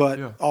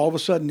 but all of a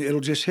sudden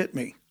it'll just hit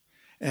me.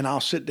 And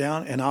I'll sit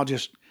down and I'll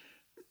just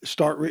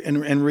start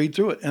and read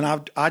through it. And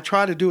I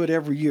try to do it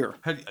every year.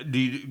 Do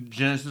you do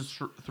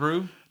Genesis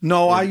through?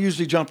 No, I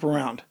usually jump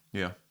around.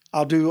 Yeah.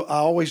 I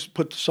always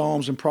put the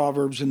Psalms and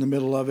Proverbs in the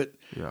middle of it.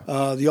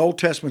 Yeah. The Old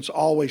Testament's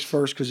always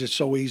first because it's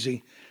so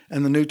easy.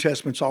 And the New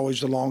Testament's always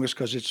the longest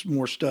because it's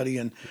more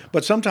study.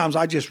 But sometimes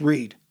I just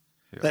read.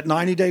 Yeah. That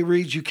 90-day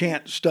reads, you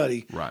can't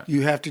study. Right.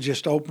 You have to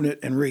just open it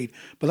and read.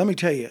 But let me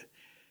tell you,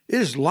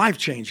 it is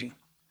life-changing.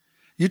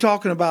 You're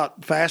talking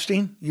about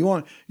fasting. You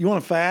want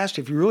to fast.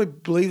 If you really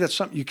believe that's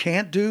something you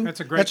can't do, that's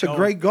a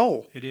great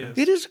goal. It is.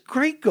 It is a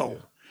great goal.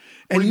 Yeah.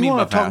 And what do you mean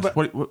by fast?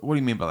 About, what do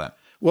you mean by that?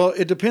 Well,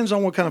 it depends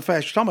on what kind of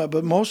fast you're talking about,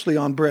 but mostly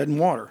on bread and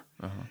water.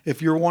 Uh-huh.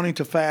 If you're wanting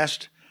to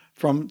fast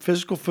from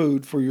physical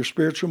food for your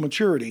spiritual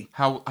maturity,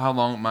 how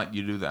long might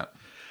you do that?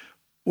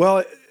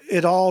 Well,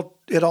 it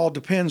all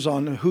depends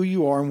on who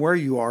you are and where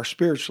you are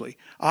spiritually.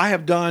 I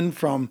have done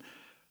from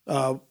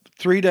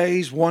 3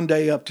 days, 1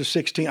 day up to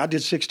 16. I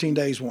did 16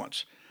 days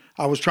once.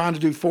 I was trying to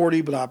do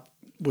 40, but I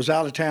was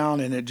out of town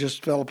and it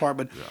just fell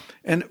apart.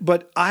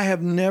 But I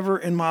have never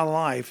in my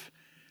life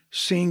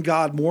seen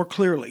God more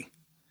clearly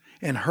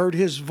and heard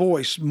His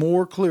voice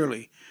more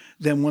clearly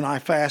than when I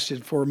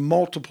fasted for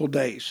multiple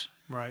days,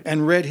 right,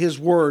 and read His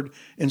Word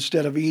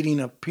instead of eating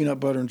a peanut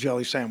butter and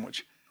jelly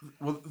sandwich.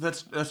 Well,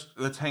 let's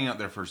hang out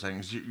there for a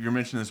second. You're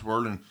mentioning this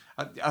word, and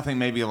I think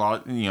maybe a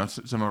lot of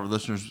some of our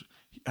listeners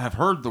have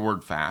heard the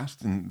word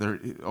fast, and they're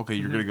okay.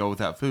 You're going to go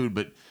without food,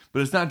 but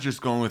it's not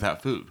just going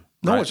without food.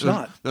 No, right? it's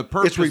not. The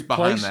purpose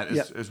behind that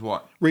is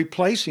what?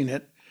 Replacing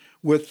it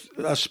with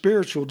a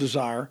spiritual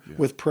desire,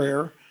 with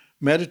prayer,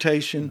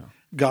 meditation,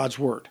 God's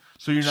Word.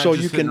 So you're not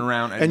just sitting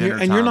around at dinner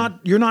time.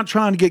 You're not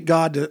trying to get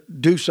God to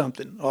do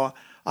something.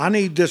 I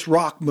need this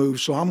rock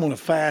moved, so I'm going to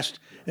fast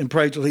and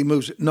pray till He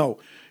moves it. No,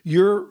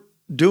 you're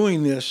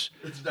doing this.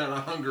 It's not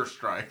a hunger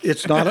strike.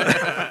 It's not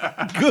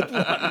a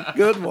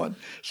good one.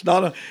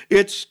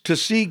 It's to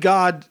see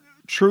God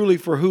truly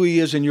for who He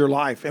is in your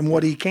life and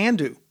what He can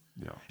do,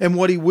 and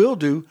what He will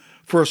do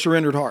for a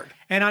surrendered heart.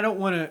 And I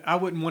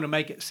wouldn't want to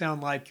make it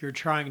sound like you're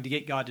trying to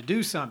get God to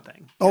do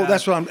something. Oh,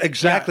 that's what I'm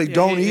exactly.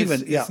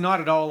 It's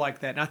not at all like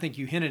that. And I think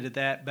you hinted at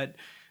that, but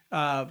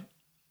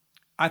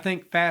I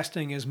think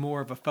fasting is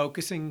more of a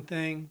focusing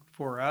thing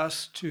for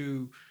us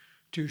to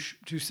to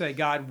say,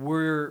 God,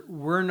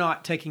 we're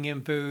not taking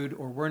in food,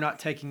 or we're not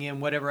taking in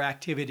whatever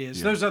activity it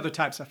is. There's other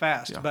types of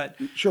fast, but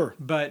Sure.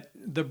 But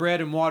the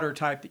bread and water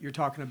type that you're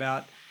talking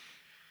about,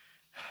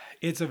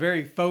 it's a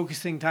very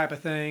focusing type of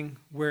thing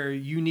where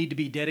you need to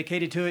be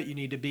dedicated to it. You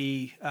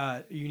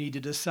need to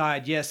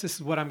decide, yes, this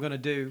is what I'm going to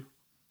do.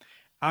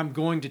 I'm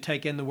going to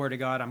take in the Word of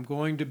God. I'm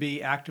going to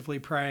be actively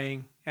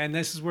praying. And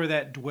this is where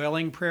that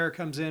dwelling prayer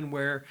comes in,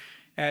 where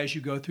as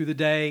you go through the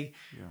day,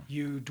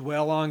 you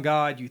dwell on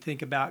God, you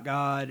think about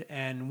God.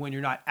 And when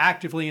you're not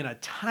actively in a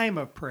time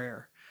of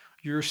prayer,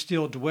 you're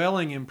still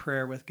dwelling in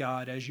prayer with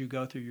God as you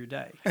go through your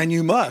day. And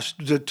you must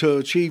to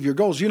achieve your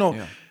goals.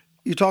 You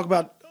talk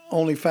about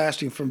only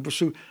fasting from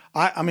pursuit.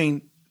 I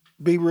mean,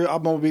 be real.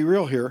 I'm going to be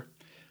real here.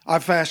 I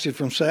fasted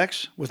from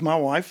sex with my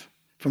wife,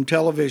 from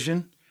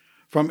television,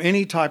 from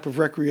any type of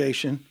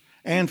recreation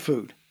and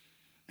food.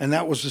 And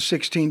that was the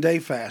 16-day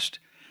fast.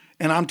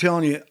 And I'm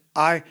telling you,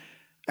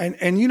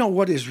 and you know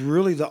what is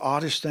really the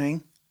oddest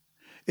thing?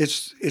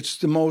 It's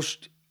the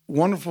most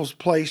wonderful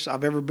place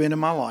I've ever been in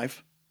my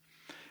life.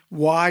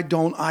 Why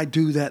don't I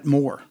do that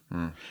more?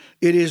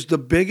 It is the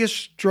biggest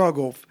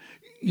struggle.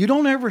 You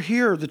don't ever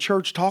hear the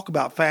church talk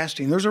about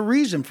fasting. There's a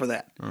reason for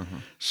that.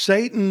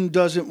 Satan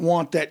doesn't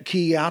want that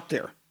key out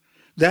there.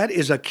 That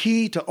is a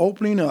key to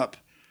opening up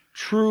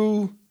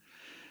true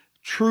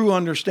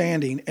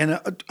understanding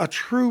and a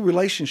true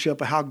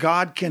relationship of how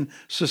God can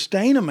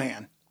sustain a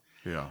man.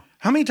 Yeah.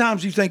 How many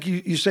times do you think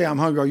you say, I'm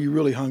hungry? Are you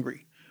really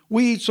hungry?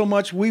 We eat so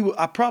much,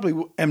 I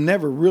probably am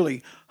never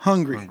really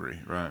hungry.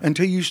 Right.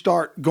 Until you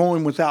start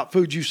going without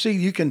food. You see,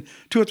 you can,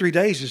 2 or 3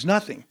 days is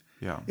nothing.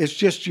 Yeah. It's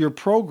just you're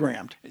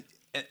programmed.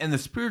 And the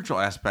spiritual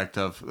aspect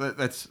of,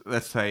 let's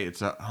say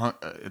it's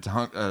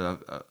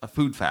a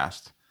food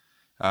fast.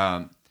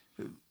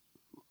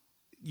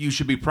 You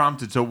should be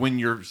prompted. So when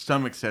your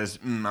stomach says,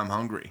 I'm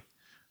hungry,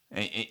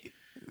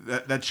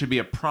 that should be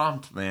a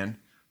prompt then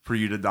for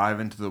you to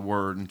dive into the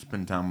Word and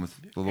spend time with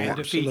the Lord. And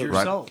to feed your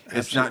right? soul.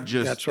 It's not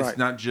just That's right. It's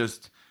not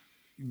just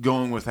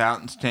going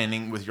without and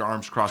standing with your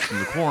arms crossed in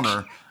the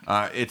corner.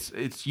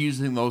 It's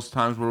using those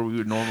times where we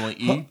would normally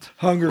eat,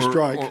 Hunger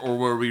strike, or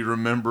where we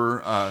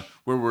remember,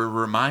 where we're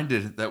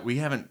reminded that we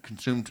haven't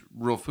consumed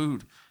real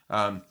food.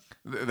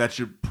 That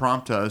should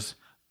prompt us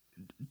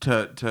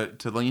to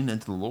lean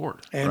into the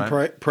Lord and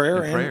right?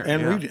 prayer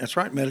and yeah. reading. That's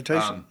right,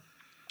 meditation.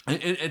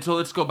 And so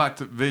let's go back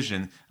to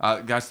vision,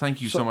 guys.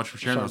 Thank you so much for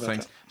sharing those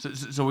things.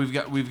 So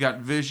we've got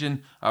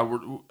vision.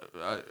 We're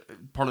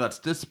part of that's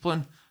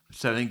discipline,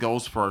 setting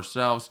goals for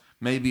ourselves.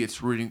 Maybe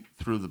it's reading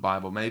through the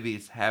Bible. Maybe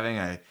it's having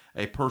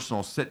a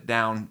personal sit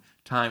down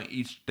time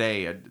each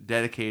day, a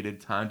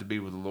dedicated time to be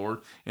with the Lord,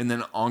 and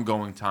then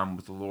ongoing time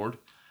with the Lord.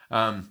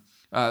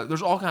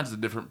 There's all kinds of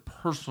different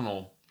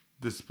personal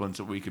disciplines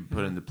that we could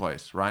put into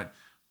place, right?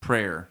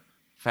 Prayer,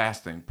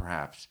 fasting,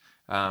 perhaps.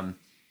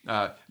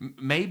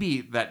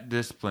 Maybe that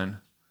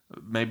discipline,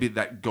 maybe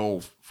that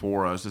goal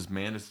for us as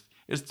men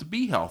is to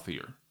be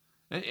healthier,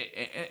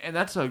 and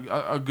that's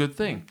a good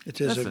thing.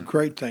 It is a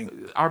great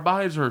thing. Our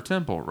bodies are a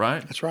temple,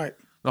 right? That's right.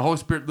 The Holy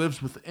Spirit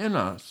lives within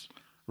us,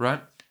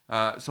 right?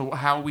 So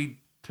how we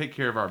take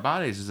care of our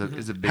bodies is a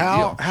big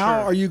deal.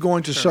 How are you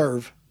going to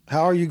serve?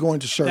 How are you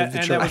going to serve the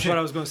church? And that was what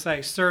I was going to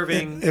say.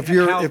 Serving. If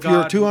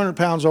you're 200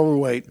 pounds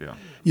overweight,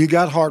 you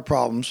got heart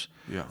problems.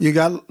 Yeah. You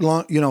got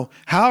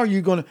how are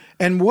you going to?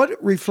 And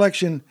what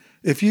reflection?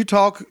 If you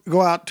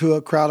go out to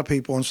a crowd of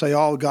people and say,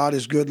 "Oh, God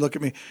is good. Look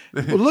at me."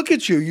 Well, look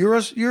at you.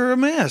 You're a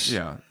mess.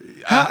 Yeah.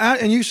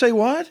 And you say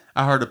what?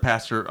 I heard a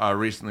pastor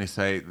recently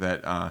say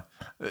that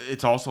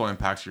it also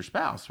impacts your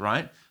spouse,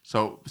 right?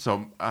 So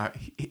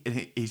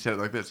he said it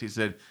like this. He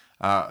said,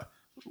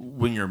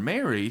 when you're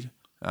married,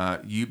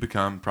 you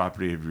become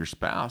property of your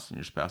spouse, and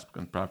your spouse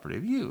becomes property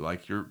of you.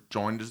 Like you're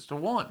joined as to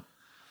one.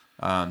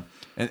 And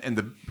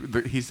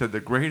he said the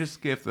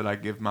greatest gift that I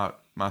give my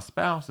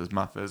spouse is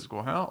my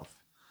physical health.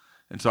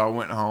 And so I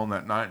went home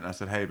that night and I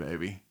said, "Hey,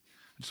 baby,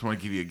 I just want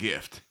to give you a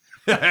gift."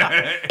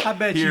 I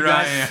bet Here you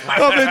guys. I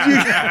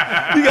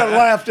bet you got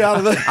laughed out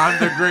of that. I'm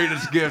the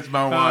greatest gift,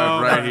 my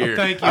wife, right here.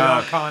 Thank you,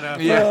 Elkanah.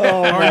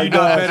 Oh, Are my you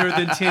gosh. not better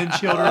than 10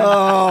 children?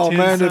 Oh 10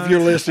 man, sons? if you're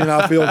listening,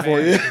 I feel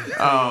for you.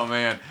 Oh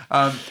man,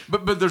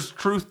 but there's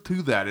truth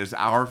to that. Is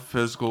our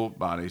physical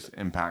bodies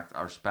impact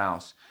our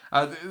spouse?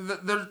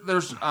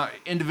 There's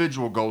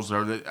individual goals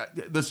there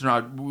that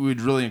listener, we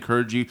would really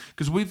encourage you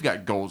because we've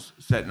got goals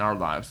set in our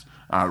lives.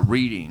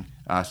 Reading,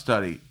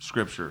 study,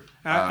 scripture.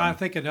 I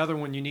think another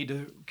one you need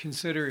to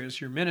consider is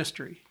your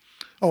ministry.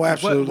 Oh,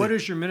 absolutely. What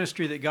is your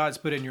ministry that God's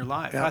put in your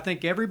life? Yeah. I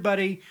think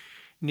everybody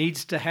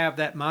needs to have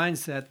that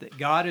mindset that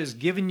God has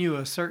given you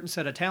a certain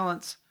set of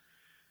talents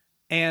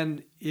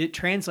and it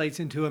translates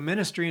into a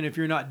ministry. And if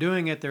you're not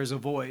doing it, there's a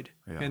void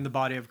in the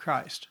body of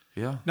Christ.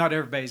 Yeah. Not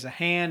everybody's a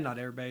hand, not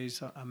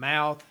everybody's a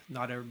mouth,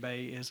 not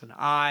everybody is an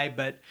eye,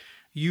 but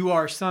you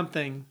are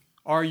something.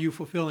 Are you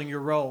fulfilling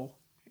your role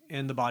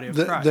in the body of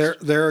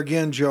Christ? There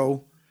again,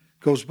 Joe,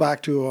 goes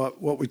back to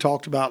what we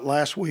talked about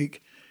last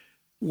week.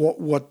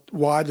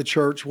 Why the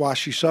church, why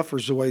she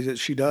suffers the way that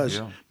she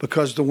does,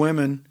 because the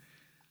women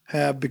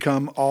have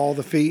become all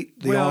the feet,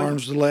 the Well,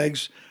 arms, the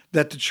legs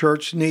that the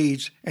church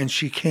needs, and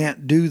she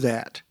can't do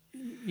that.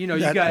 You know,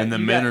 That- you got And the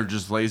you men got- are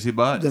just lazy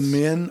butts. The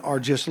men are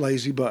just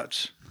lazy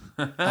butts.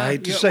 I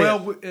hate to Yeah, say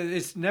well,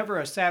 it's never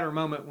a sadder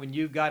moment when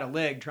you've got a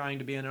leg trying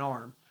to be an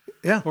arm, it.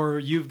 Yeah. or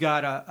you've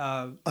got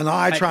An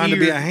eye trying to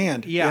be a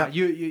hand. Yeah,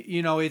 Yeah.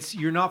 you know,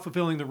 you're not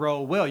fulfilling the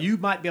role well. You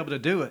might be able to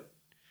do it,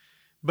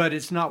 but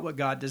it's not what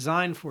God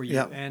designed for you.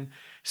 Yeah. And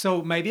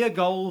so maybe a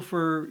goal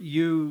for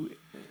you,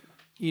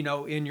 you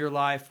know, in your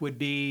life would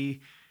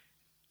be,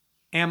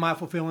 am I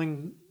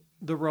fulfilling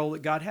the role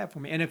that God had for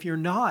me? And if you're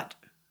not,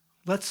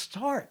 let's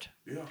start.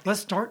 Yeah. Let's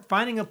start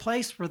finding a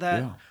place for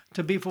that Yeah.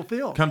 to be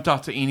fulfilled. Come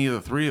talk to any of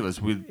the three of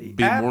us. We'd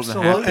be more than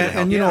Absolutely. happy Well, to help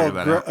and you know,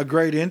 figure that out. a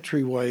great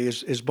entryway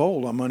is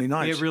Bold on Monday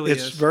nights. It really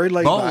it's is. very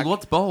laid Bold. back.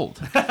 What's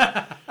bold?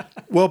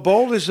 Well,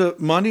 Bold is the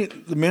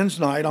men's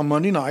night on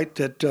Monday night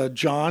that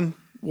John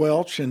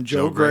Welch and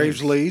Joe Joe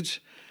Graves Graves. leads.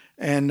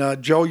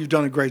 And Joe, you've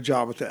done a great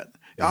job with that.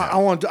 I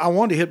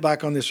wanted to hit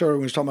back on this earlier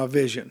when we was talking about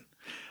vision.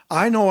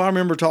 I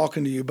remember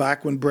talking to you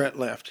back when Brett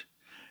left,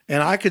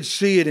 and I could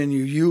see it in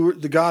you.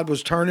 The God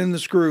was turning the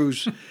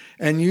screws,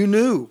 and you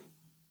knew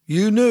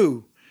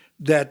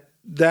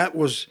that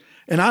was.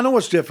 And I know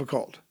it's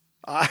difficult.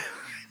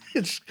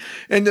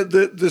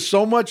 There's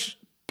so much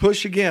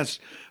push against,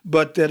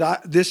 but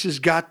this has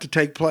got to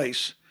take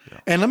place. Yeah.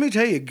 And let me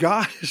tell you,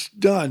 God has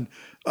done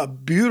a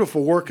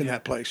beautiful work in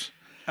that place.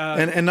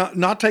 And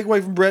not take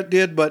away from Brett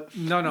did, but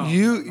No.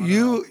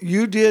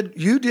 you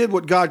did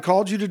what God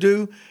called you to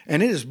do,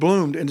 and it has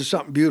bloomed into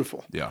something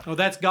beautiful. Yeah. Well,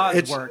 that's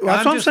God's work.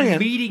 That's what I'm just saying.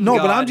 meeting No,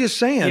 God. but I'm just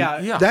saying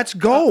Yeah. that's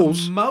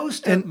goals.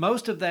 Most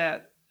of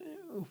that,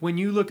 when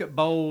you look at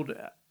Bold,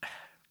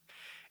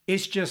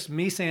 it's just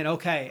me saying,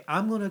 okay,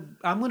 I'm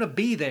gonna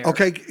be there.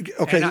 Okay.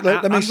 And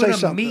Let me I'm say gonna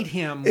something. meet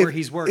him where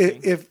he's working.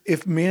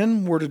 If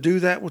men were to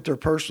do that with their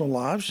personal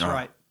lives,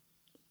 Right.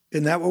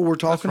 isn't that what we're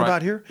talking right.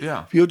 about here?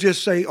 Yeah. If you'll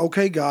just say,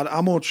 okay, God,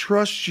 I'm going to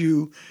trust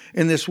you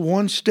in this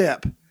one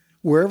step,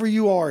 wherever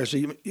you are, as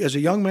a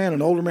young man,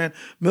 an older man,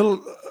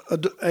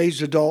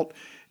 middle-aged adult,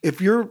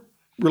 if your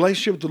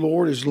relationship with the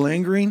Lord is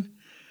lingering,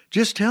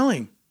 just tell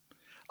him,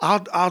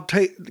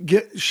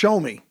 show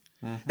me.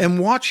 Mm-hmm. And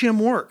watch him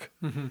work.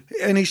 Mm-hmm.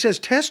 And he says,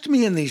 test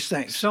me in these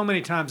things. So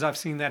many times I've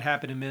seen that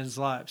happen in men's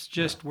lives,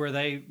 just where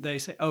they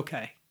say,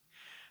 okay,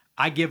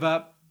 I give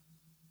up.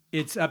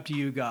 It's up to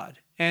you, God.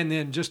 And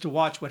then just to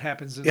watch what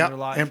happens in their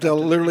life. And if they'll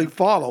literally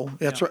follow,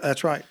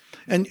 that's right.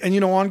 And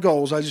on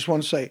goals, I just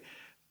want to say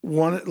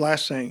one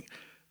last thing.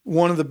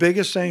 One of the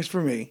biggest things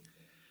for me,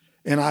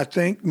 and I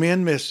think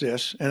men miss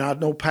this, and I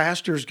know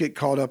pastors get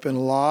caught up in a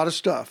lot of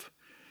stuff.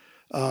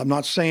 I'm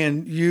not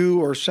saying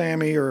you or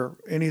Sammy or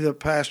any of the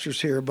pastors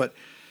here, but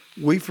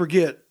we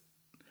forget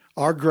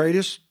our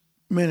greatest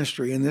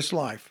ministry in this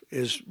life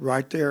is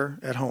right there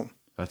at home.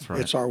 That's right.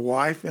 It's our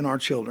wife and our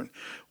children.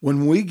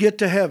 When we get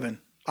to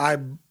heaven, I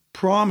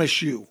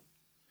promise you,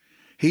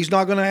 he's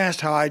not going to ask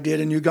how I did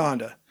in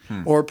Uganda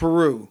or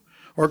Peru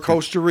or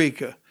Costa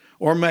Rica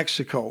or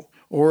Mexico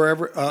or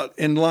wherever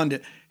in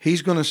London.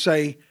 He's going to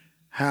say,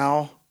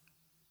 how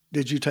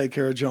did you take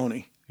care of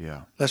Joni?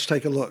 Yeah. Let's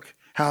take a look.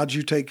 How'd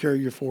you take care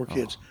of your 4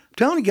 kids? I'm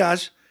telling you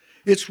guys,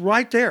 it's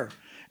right there.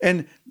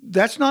 And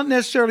that's not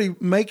necessarily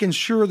making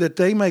sure that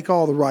they make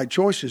all the right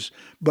choices,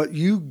 but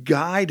you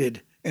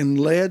guided and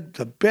led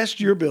the best of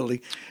your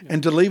ability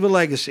and to leave a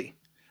legacy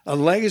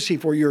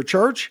for your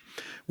church.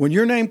 When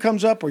your name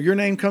comes up or your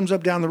name comes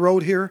up down the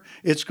road here,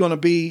 it's going to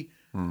be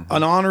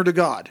an honor to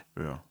God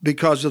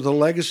because of the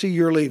legacy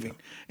you're leaving.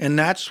 And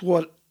that's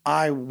what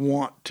I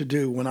want to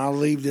do when I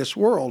leave this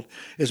world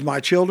is my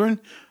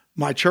children,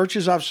 my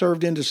churches I've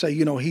served in to say,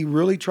 he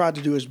really tried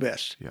to do his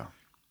best. Yeah.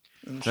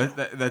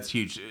 That's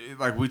huge.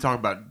 Like we talk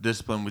about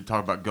discipline, we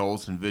talk about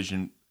goals and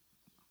vision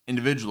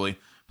individually,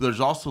 but there's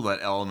also that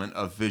element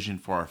of vision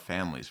for our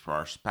families, for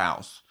our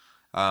spouse,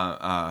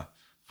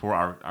 for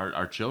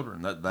our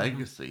children, that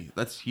legacy.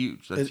 That's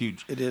huge. That's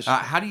huge. It is.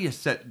 How do you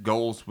set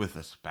goals with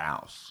a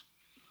spouse?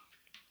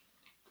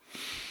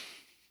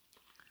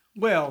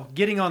 Well,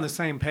 getting on the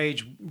same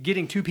page,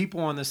 getting two people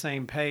on the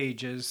same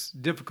page is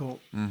difficult,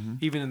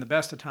 even in the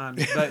best of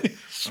times. But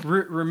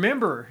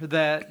remember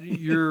that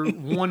you're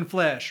one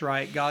flesh,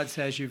 right? God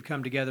says you've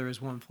come together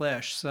as one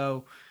flesh.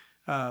 So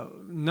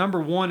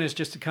number one is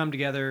just to come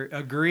together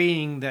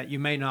agreeing that you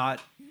may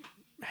not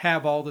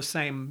have all the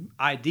same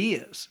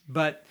ideas,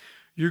 but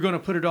you're going to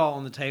put it all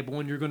on the table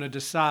and you're going to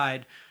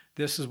decide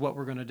this is what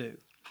we're going to do.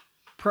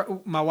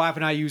 My wife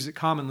and I use it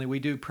commonly. We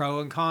do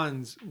pro and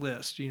cons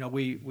list.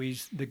 We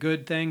the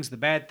good things, the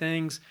bad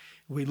things.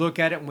 We look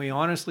at it and we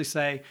honestly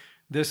say,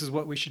 this is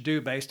what we should do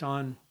based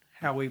on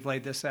how we've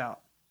laid this out.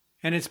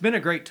 And it's been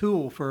a great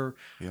tool for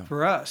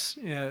us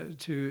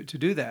to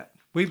do that.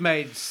 We've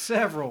made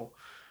several,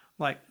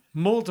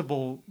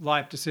 multiple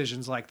life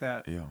decisions like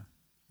that.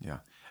 Yeah.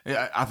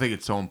 I think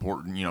it's so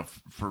important,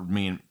 for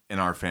me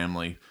and our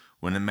family,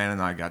 when the man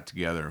and I got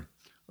together,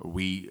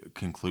 we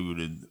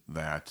concluded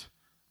that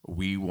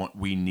we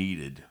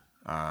needed,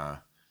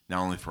 not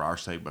only for our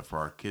sake, but for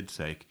our kids'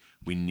 sake,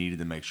 we needed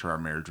to make sure our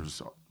marriage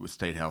was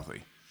stayed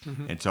healthy.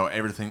 And so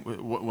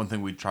one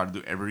thing we try to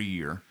do every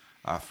year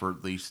for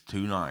at least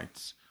 2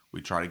 nights,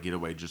 we try to get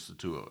away just the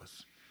 2 of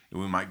us. And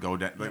we might go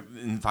down. Like,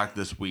 in fact,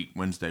 this week,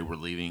 Wednesday, we're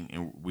leaving,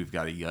 and we've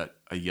got a yurt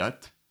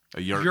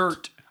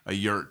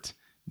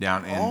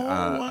down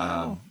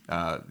in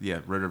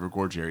Red River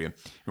Gorge area, and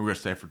we're gonna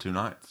stay for 2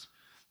 nights.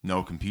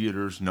 No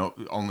computers,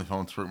 only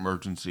phones for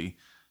emergency.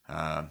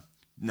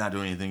 Not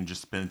doing anything,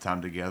 just spending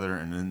time together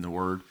and in the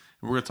Word.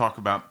 And we're gonna talk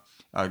about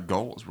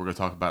goals. We're gonna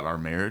talk about our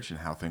marriage and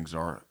how things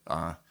are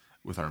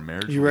with our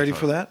marriage. You ready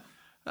for that?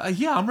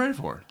 Yeah, I'm ready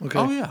for it. Okay.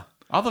 Oh yeah,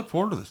 I look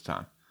forward to this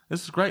time.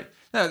 This is great.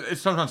 Yeah,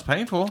 it's sometimes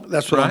painful.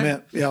 That's what I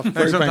meant. Yeah,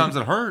 very sometimes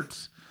painful. it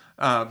hurts,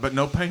 but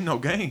no pain, no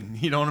gain.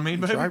 You know what I mean,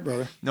 baby? That's right,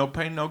 brother. No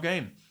pain, no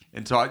gain.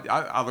 And so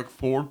I look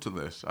forward to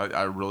this.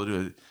 I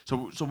really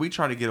do. So we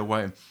try to get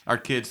away. Our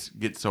kids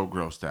get so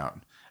grossed out,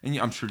 and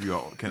I'm sure you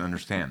all can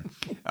understand,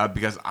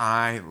 because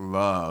I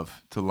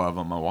love to love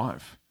on my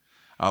wife.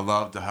 I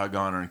love to hug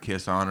on her and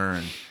kiss on her,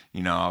 and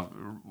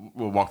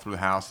we'll walk through the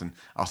house and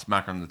I'll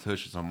smack her on the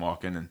tush as I'm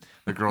walking, and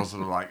the girls are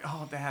like,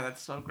 "Oh, Dad,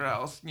 that's so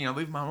gross.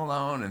 Leave Mom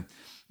alone."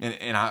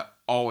 And I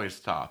always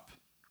stop.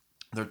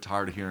 They're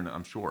tired of hearing it,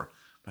 I'm sure.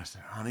 But I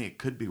said, "Honey, it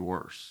could be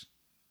worse."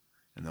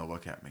 And they'll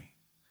look at me.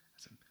 I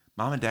said,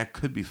 "Mom and Dad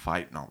could be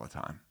fighting all the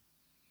time."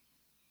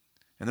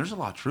 And there's a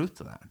lot of truth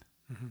to that.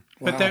 Mm-hmm.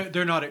 Wow. But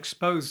they're not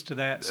exposed to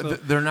that. So,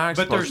 They're not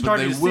exposed, but they're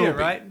starting they to see will it, be.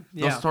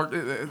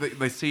 right?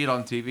 They see it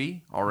on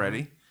TV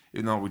already.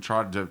 Even though we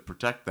tried to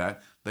protect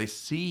that, they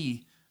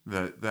see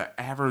the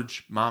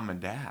average mom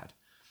and dad,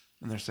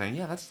 and they're saying,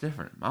 "Yeah, that's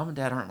different. Mom and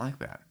dad aren't like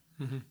that."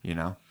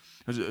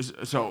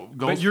 So goals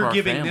but you're for our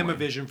giving family. them a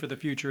vision for the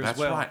future That's as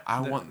well. right. I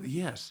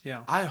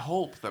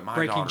hope that my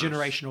breaking daughters,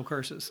 generational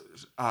curses.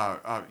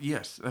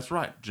 yes, that's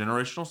right.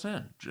 Generational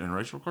sin,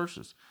 generational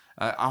curses.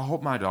 I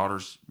hope my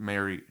daughters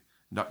marry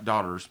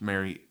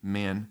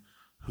men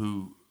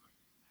who.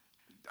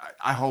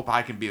 I hope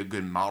I can be a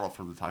good model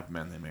for the type of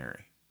men they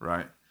marry.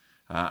 Right.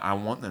 I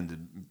want them to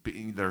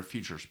be their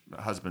future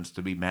husbands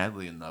to be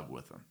madly in love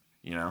with them.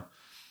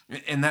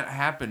 And that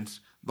happens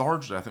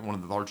largely. I think one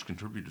of the large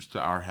contributors to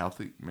our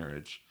healthy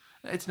marriage.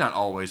 It's not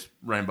always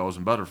rainbows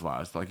and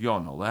butterflies, like you all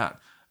know that.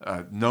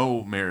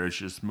 No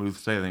marriage is smooth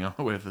sailing all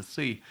the way to the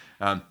sea.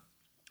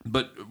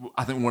 But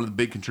I think one of the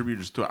big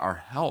contributors to our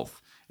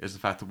health is the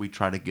fact that we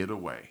try to get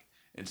away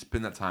and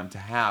spend that time to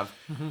have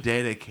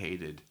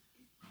dedicated,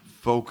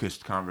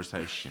 focused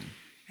conversation.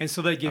 And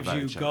so that gives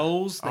you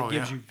goals, that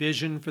gives you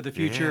vision for the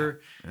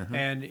future, Yeah.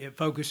 and it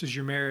focuses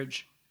your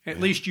marriage. At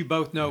least you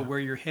both know where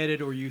you're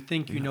headed, or you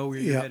think you know where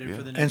you're headed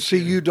for the next And see,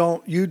 year.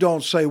 you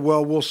don't say,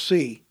 "Well, we'll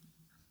see.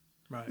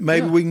 Right.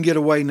 Maybe we can get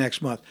away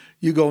next month."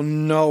 You go,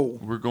 "No,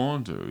 We're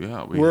going to.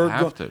 Yeah, we we're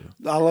have to.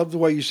 I love the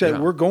way you said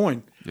it. We're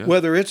going,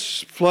 whether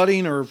it's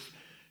flooding or,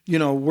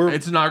 we're.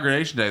 It's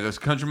Inauguration Day. This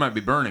country might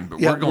be burning, but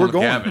Yeah, we're going to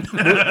going. cabin.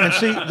 And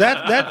see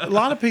that a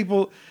lot of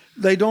people,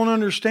 they don't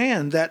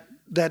understand that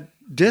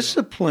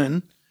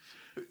discipline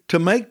to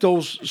make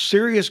those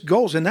serious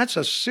goals, and that's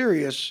a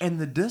serious. And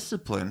the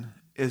discipline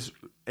is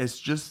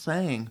just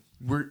saying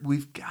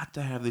we've got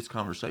to have these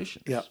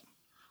conversations. Yeah.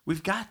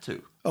 We've got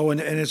to. Oh, and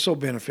it's so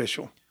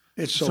beneficial.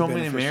 It's so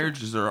many beneficial.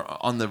 marriages are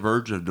on the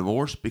verge of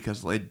divorce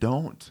because they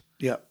don't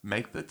Yeah.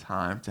 make the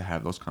time to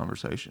have those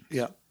conversations.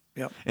 Yeah.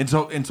 Yeah. And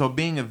so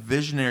being a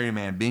visionary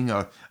man, being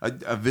a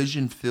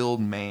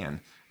vision-filled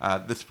man,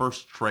 this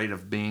first trait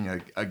of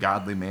being a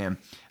godly man,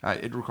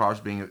 it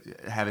requires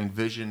having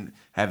vision,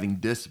 having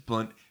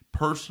discipline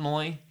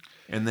personally,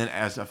 and then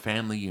as a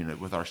family unit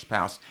with our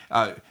spouse.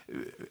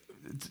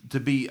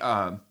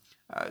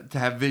 To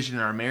have vision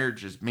in our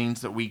marriages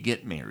means that we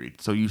get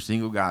married. So you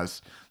single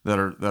guys that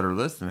are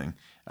listening,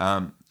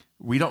 a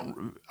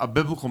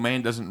biblical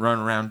man doesn't run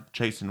around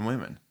chasing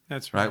women.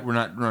 That's right. We're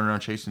not running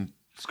around chasing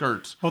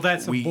skirts. Well,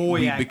 that's a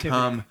boy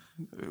activity.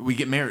 We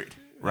get married,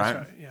 right?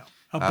 That's right. Yeah.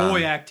 A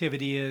boy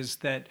activity is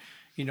that,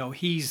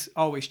 he's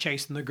always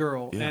chasing the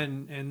girl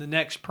and the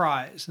next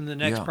prize and the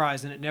next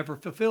prize, and it never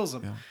fulfills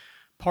them. Yeah.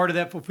 Part of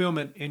that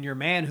fulfillment in your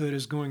manhood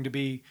is going to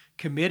be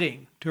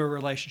committing to a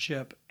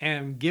relationship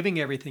and giving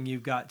everything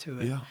you've got to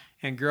it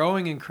and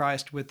growing in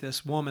Christ with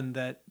this woman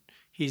that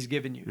he's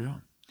given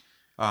you.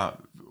 Yeah.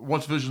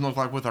 What's vision look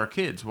like with our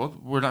kids? Well,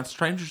 we're not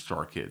strangers to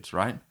our kids,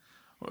 right?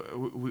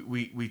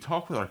 We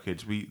talk with our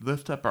kids. We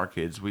lift up our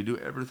kids. We do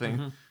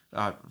everything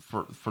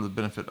for the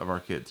benefit of our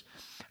kids.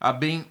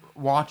 Being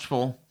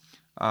watchful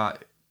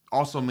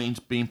also means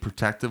being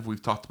protective.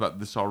 We've talked about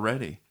this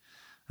already.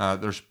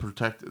 There's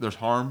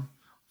harm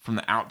from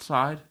the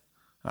outside.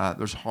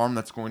 There's harm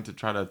that's going to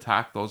try to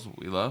attack those that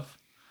we love,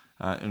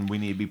 and we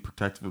need to be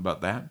protective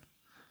about that.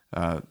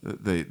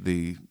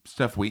 The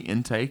stuff we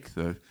intake,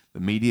 the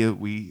media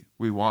we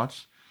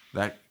watch,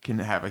 that can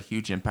have a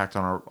huge impact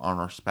on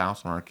our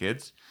spouse, on our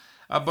kids.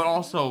 But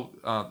also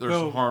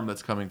there's harm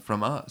that's coming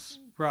from us.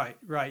 Right,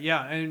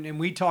 yeah. And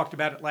we talked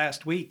about it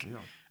last week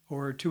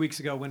or 2 weeks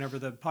ago, whenever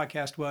the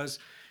podcast was.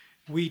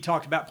 We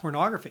talked about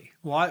pornography.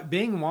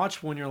 Being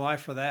watchful in your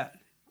life for that.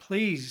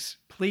 Please,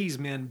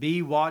 men,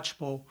 be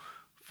watchful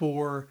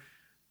for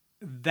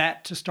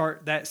that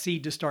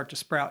seed to start to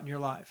sprout in your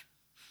life.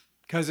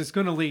 because it's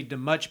going to lead to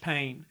much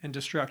pain and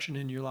destruction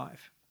in your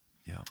life.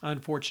 Yeah.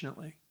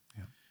 Unfortunately.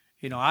 Yeah.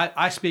 You know,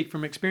 I speak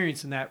from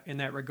experience in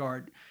that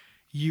regard.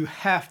 You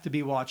have to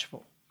be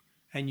watchful,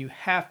 and you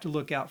have to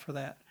look out for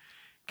that,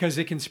 because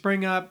it can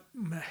spring up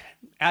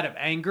out of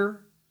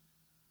anger,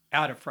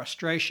 out of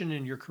frustration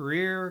in your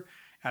career,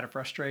 out of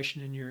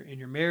frustration in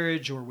your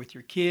marriage or with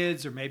your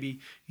kids, or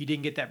maybe you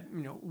didn't get that,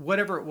 you know,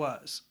 whatever it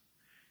was,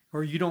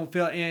 or you don't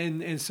feel,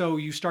 and so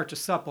you start to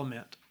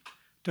supplement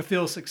to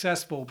feel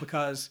successful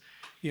because,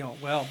 you know,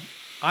 well,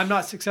 I'm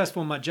not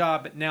successful in my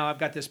job, but now I've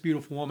got this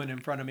beautiful woman in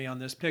front of me on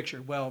this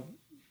picture. Well,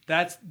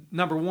 that's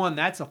number one.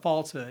 That's a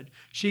falsehood.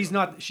 She's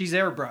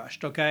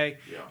airbrushed. Okay.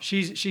 Yeah.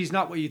 She's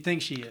not what you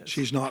think she is.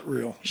 She's not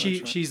real.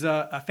 She's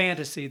a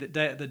fantasy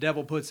that the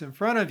devil puts in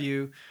front of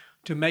you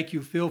to make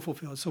you feel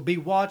fulfilled. So be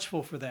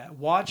watchful for that.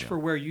 Watch for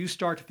where you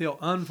start to feel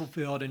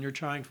unfulfilled and you're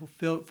trying to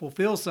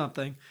fulfill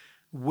something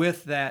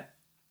with that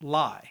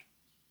lie.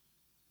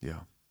 Yeah.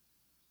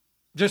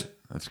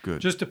 That's good.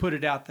 Just to put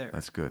it out there.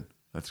 That's good.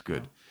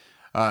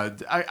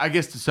 I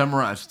guess to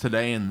summarize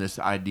today in this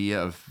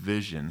idea of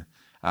vision,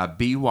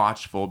 be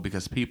watchful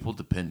because people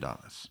depend on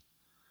us.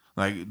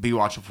 Like, be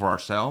watchful for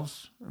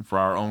ourselves and for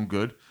our own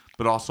good,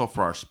 but also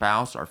for our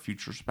spouse, our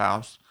future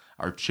spouse,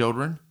 our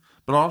children,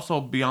 but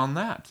also beyond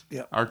that,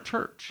 our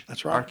church,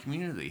 that's right, our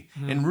community.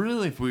 Mm-hmm. And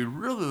really, if we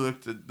really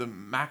looked at the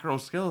macro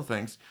scale of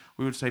things,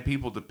 we would say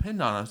people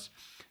depend on us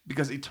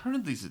because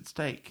eternity is at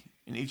stake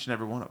in each and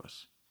every one of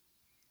us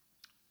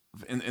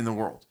in the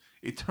world.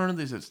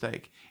 Eternity is at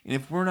stake. And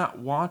if we're not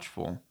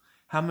watchful,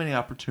 how many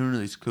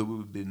opportunities could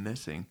we be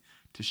missing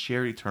to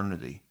share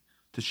eternity,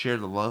 to share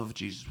the love of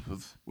Jesus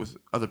with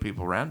other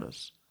people around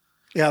us?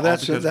 Yeah,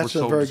 that's a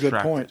very good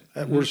point.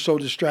 Mm-hmm. We're so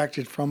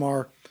distracted from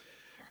our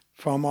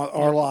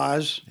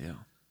lives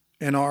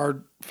and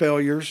our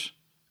failures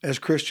as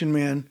Christian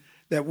men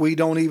that we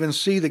don't even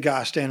see the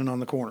guy standing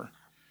on the corner.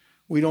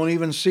 We don't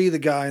even see the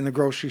guy in the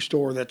grocery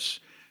store that's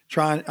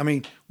trying. I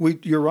mean,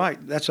 you're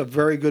right. That's a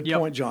very good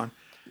point, John.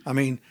 I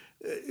mean,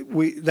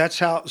 that's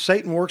how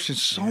Satan works in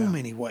so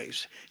many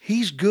ways.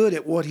 He's good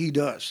at what he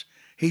does.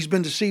 He's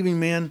been deceiving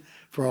men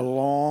for a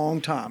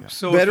long time.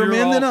 So better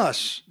men than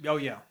us. Oh,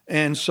 yeah.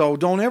 And so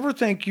don't ever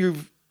think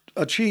you've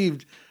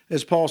achieved,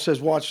 as Paul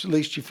says, watch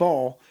lest you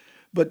fall.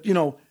 But, you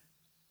know,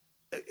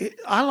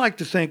 I like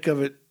to think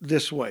of it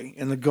this way,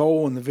 in the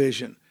goal and the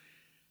vision.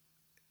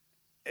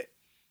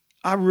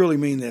 I really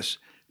mean this.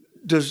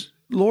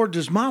 Lord,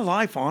 does my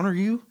life honor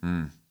you?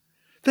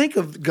 Think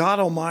of God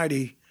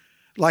Almighty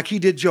like he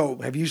did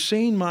Job. Have you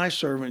seen my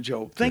servant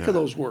Job? Think of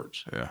those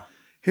words. Yeah.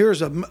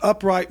 Here's an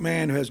upright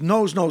man who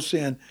knows no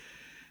sin.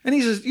 And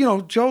he says, you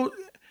know, Job,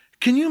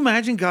 can you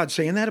imagine God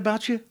saying that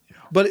about you? Yeah.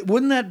 But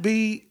wouldn't that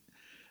be,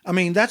 I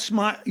mean, that's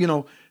my, you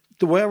know,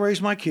 the way I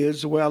raise my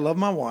kids, the way I love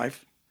my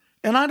wife.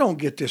 And I don't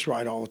get this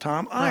right all the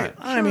time. Right.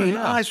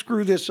 I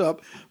screw this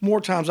up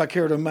more times I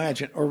care to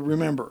imagine or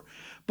remember.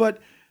 But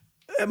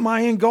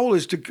my end goal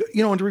is to,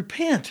 you know, and to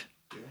repent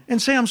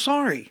and say, I'm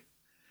sorry.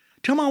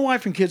 Tell my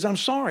wife and kids, I'm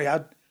sorry.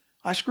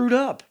 I screwed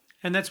up.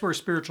 And that's where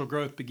spiritual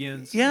growth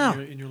begins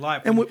in your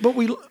life. And but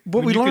we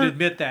learn, can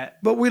admit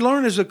that. But we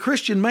learn as a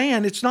Christian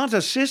man, it's not a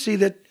sissy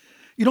that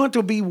you don't have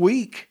to be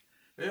weak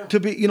to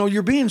be, you know,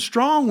 you're being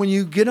strong when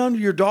you get under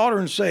your daughter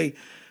and say,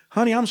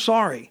 honey, I'm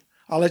sorry.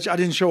 I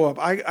didn't show up.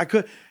 I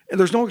could,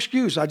 there's no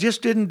excuse. I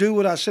just didn't do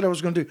what I said I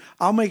was going to do.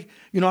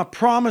 I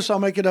promise I'll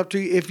make it up to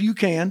you if you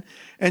can.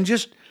 And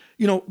just,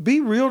 you know,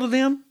 be real to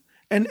them.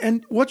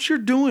 And what you're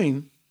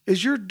doing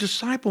is you're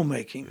disciple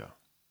making.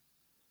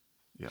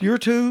 Yeah. You're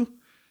too.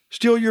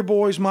 Still your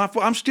boys,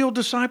 I'm still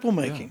disciple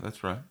making. Yeah,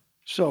 that's right.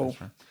 So,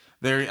 that's right.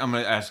 There, I'm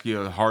going to ask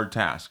you a hard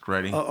task.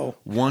 Ready? Uh-oh.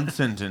 One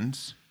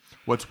sentence.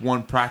 What's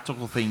one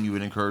practical thing you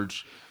would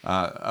encourage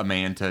a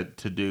man to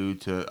do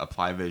to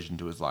apply vision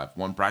to his life?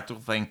 One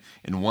practical thing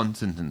in one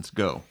sentence.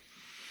 Go.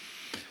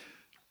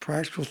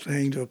 Practical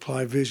thing to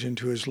apply vision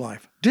to his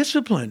life.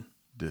 Discipline.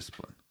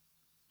 Discipline.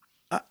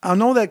 I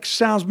know that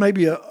sounds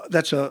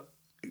that's a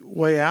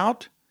way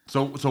out.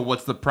 So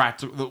what's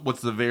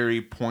the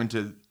very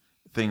pointed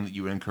thing that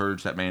you would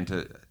encourage that man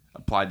to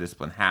apply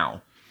discipline?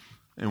 How?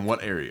 In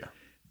what area?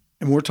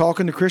 And we're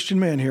talking to Christian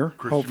men here.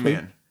 Hopefully,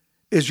 man.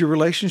 Is your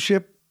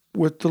relationship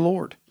with the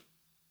Lord.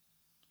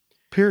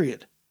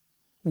 Period.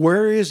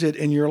 Where is it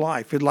in your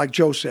life? Like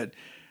Joe said,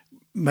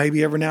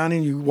 maybe every now and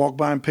then you walk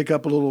by and pick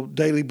up a little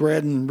daily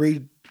bread and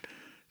read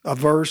a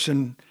verse,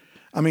 and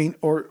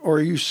or are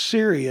you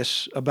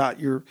serious about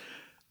your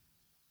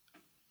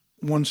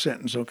one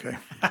sentence? Okay.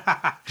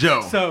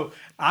 Joe. So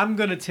I'm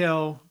going to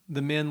tell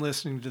the men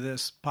listening to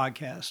this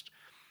podcast,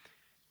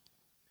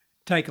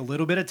 take a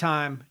little bit of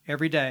time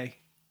every day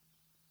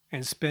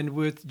and spend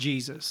with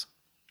Jesus.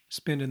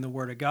 Spend in the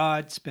Word of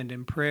God, spend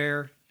in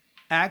prayer.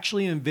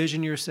 Actually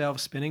envision yourself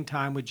spending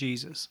time with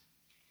Jesus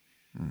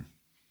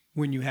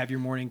when you have your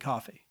morning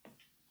coffee.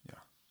 Yeah.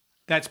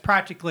 That's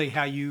practically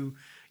how you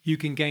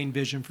can gain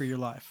vision for your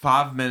life.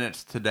 5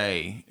 minutes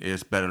today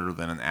is better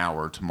than an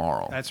hour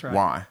tomorrow. That's right.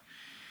 Why?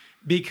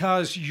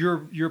 Because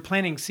you're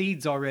planting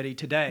seeds already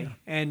today,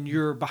 and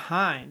you're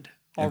behind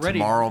already. And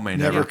tomorrow may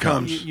never never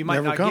come. comes. You might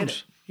never not get comes.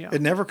 it. Yeah.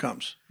 It never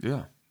comes.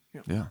 Yeah.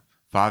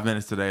 5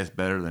 minutes today is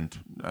better than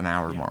an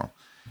hour tomorrow.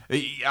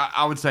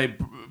 I would say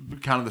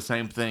kind of the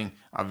same thing,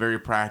 very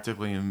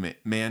practically,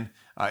 men.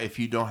 If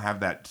you don't have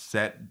that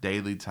set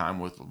daily time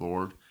with the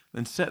Lord,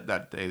 then set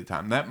that daily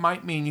time. That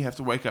might mean you have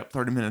to wake up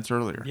 30 minutes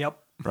earlier. Yep.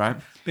 Right?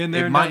 Been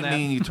there It and might done that.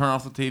 mean you turn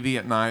off the TV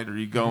at night, or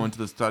you go into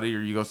the study,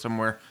 or you go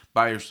somewhere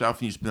by yourself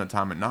and you spend that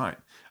time at night.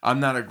 I'm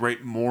not a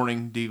great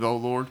morning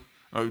Devo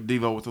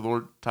with the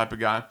Lord type of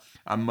guy.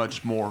 I'm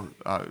much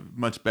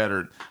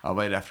better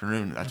late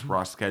afternoon. That's where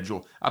I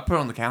schedule. I put it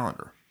on the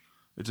calendar.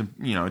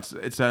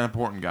 It's that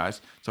important,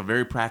 guys. So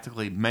very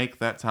practically, make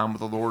that time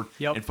with the Lord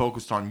and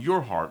focus on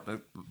your heart.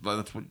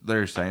 That's what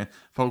they're saying.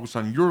 Focus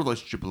on your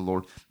relationship with the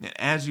Lord, and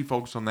as you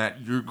focus on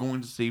that, you're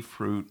going to see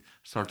fruit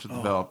start to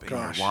develop in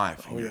your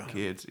life, in your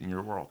kids, in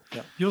your world.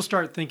 Yep. You'll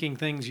start thinking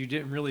things you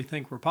didn't really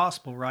think were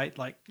possible, right?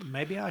 Like,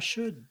 maybe I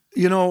should.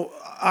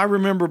 I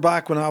remember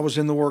back when I was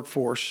in the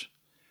workforce,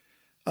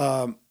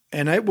 and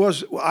it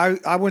was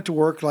I went to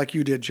work like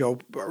you did, Joe,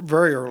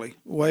 very early,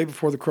 way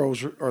before the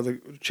crows or the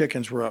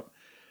chickens were up.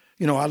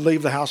 I'd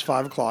leave the house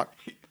 5 o'clock,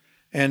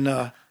 and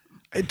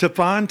to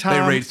find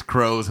time. They raised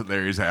crows at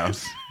Larry's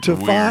house. To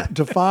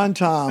find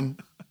time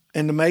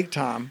and to make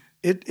time.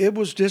 It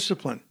was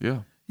discipline.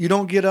 Yeah. You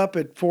don't get up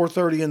at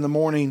 4:30 in the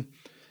morning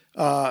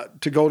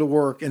to go to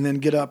work and then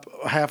get up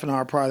half an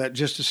hour prior to that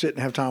just to sit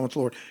and have time with the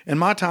Lord. And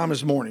my time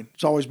is morning.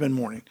 It's always been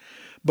morning.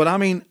 But I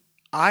mean,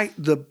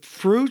 the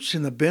fruits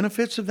and the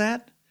benefits of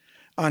that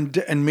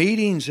and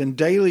meetings and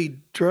daily,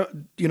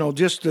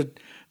 just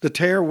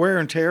the wear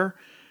and tear.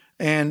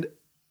 And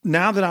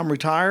now that I'm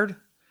retired,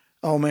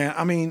 oh man,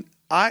 I mean,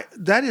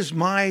 that is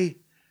my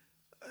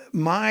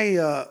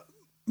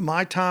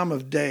time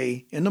of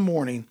day in the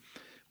morning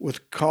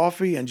with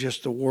coffee and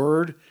just the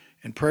Word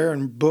and prayer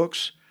and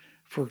books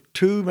for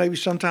 2, maybe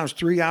sometimes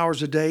 3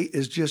 hours a day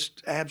is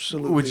just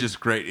absolutely. Which is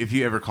great. If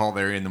you ever call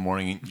Larry in the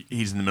morning and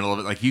he's in the middle of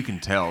it, like you can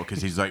tell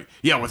because he's like,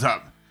 "Yeah, what's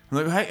up?"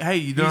 I'm like, "Hey,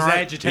 you doing He's all right?"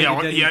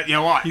 agitated. Yeah,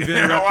 what? You've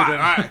interrupted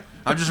him. All right.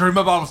 I'm just reading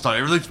my Bible study.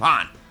 Everything's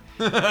fine.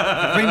 Leave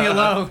me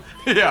alone.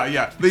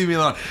 Yeah. Leave me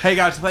alone. Hey,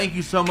 guys, thank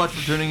you so much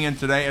for tuning in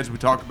today as we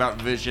talk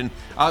about vision.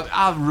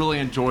 I've really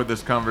enjoyed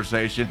this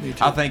conversation.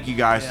 I thank you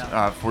guys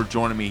for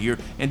joining me here.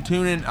 And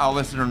tune in,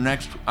 listener,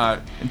 next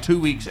in 2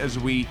 weeks as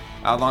we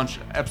launch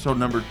episode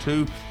number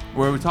 2,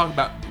 where we talk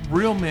about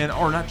real men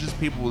are not just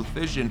people with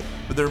vision,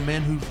 but they're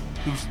men who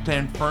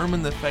stand firm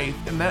in the faith,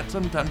 and that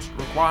sometimes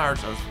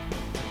requires us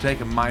to take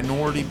a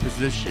minority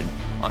position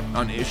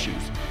on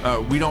issues.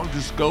 We don't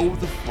just go with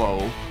the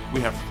flow. We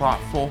have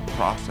thoughtful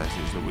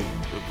processes that we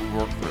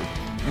work through.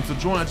 And so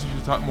join us as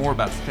we talk more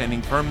about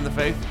standing firm in the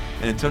faith.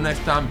 And until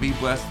next time, be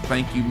blessed.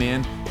 Thank you,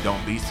 men.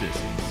 Don't be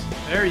sissies.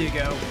 There you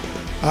go.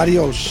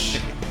 Adios.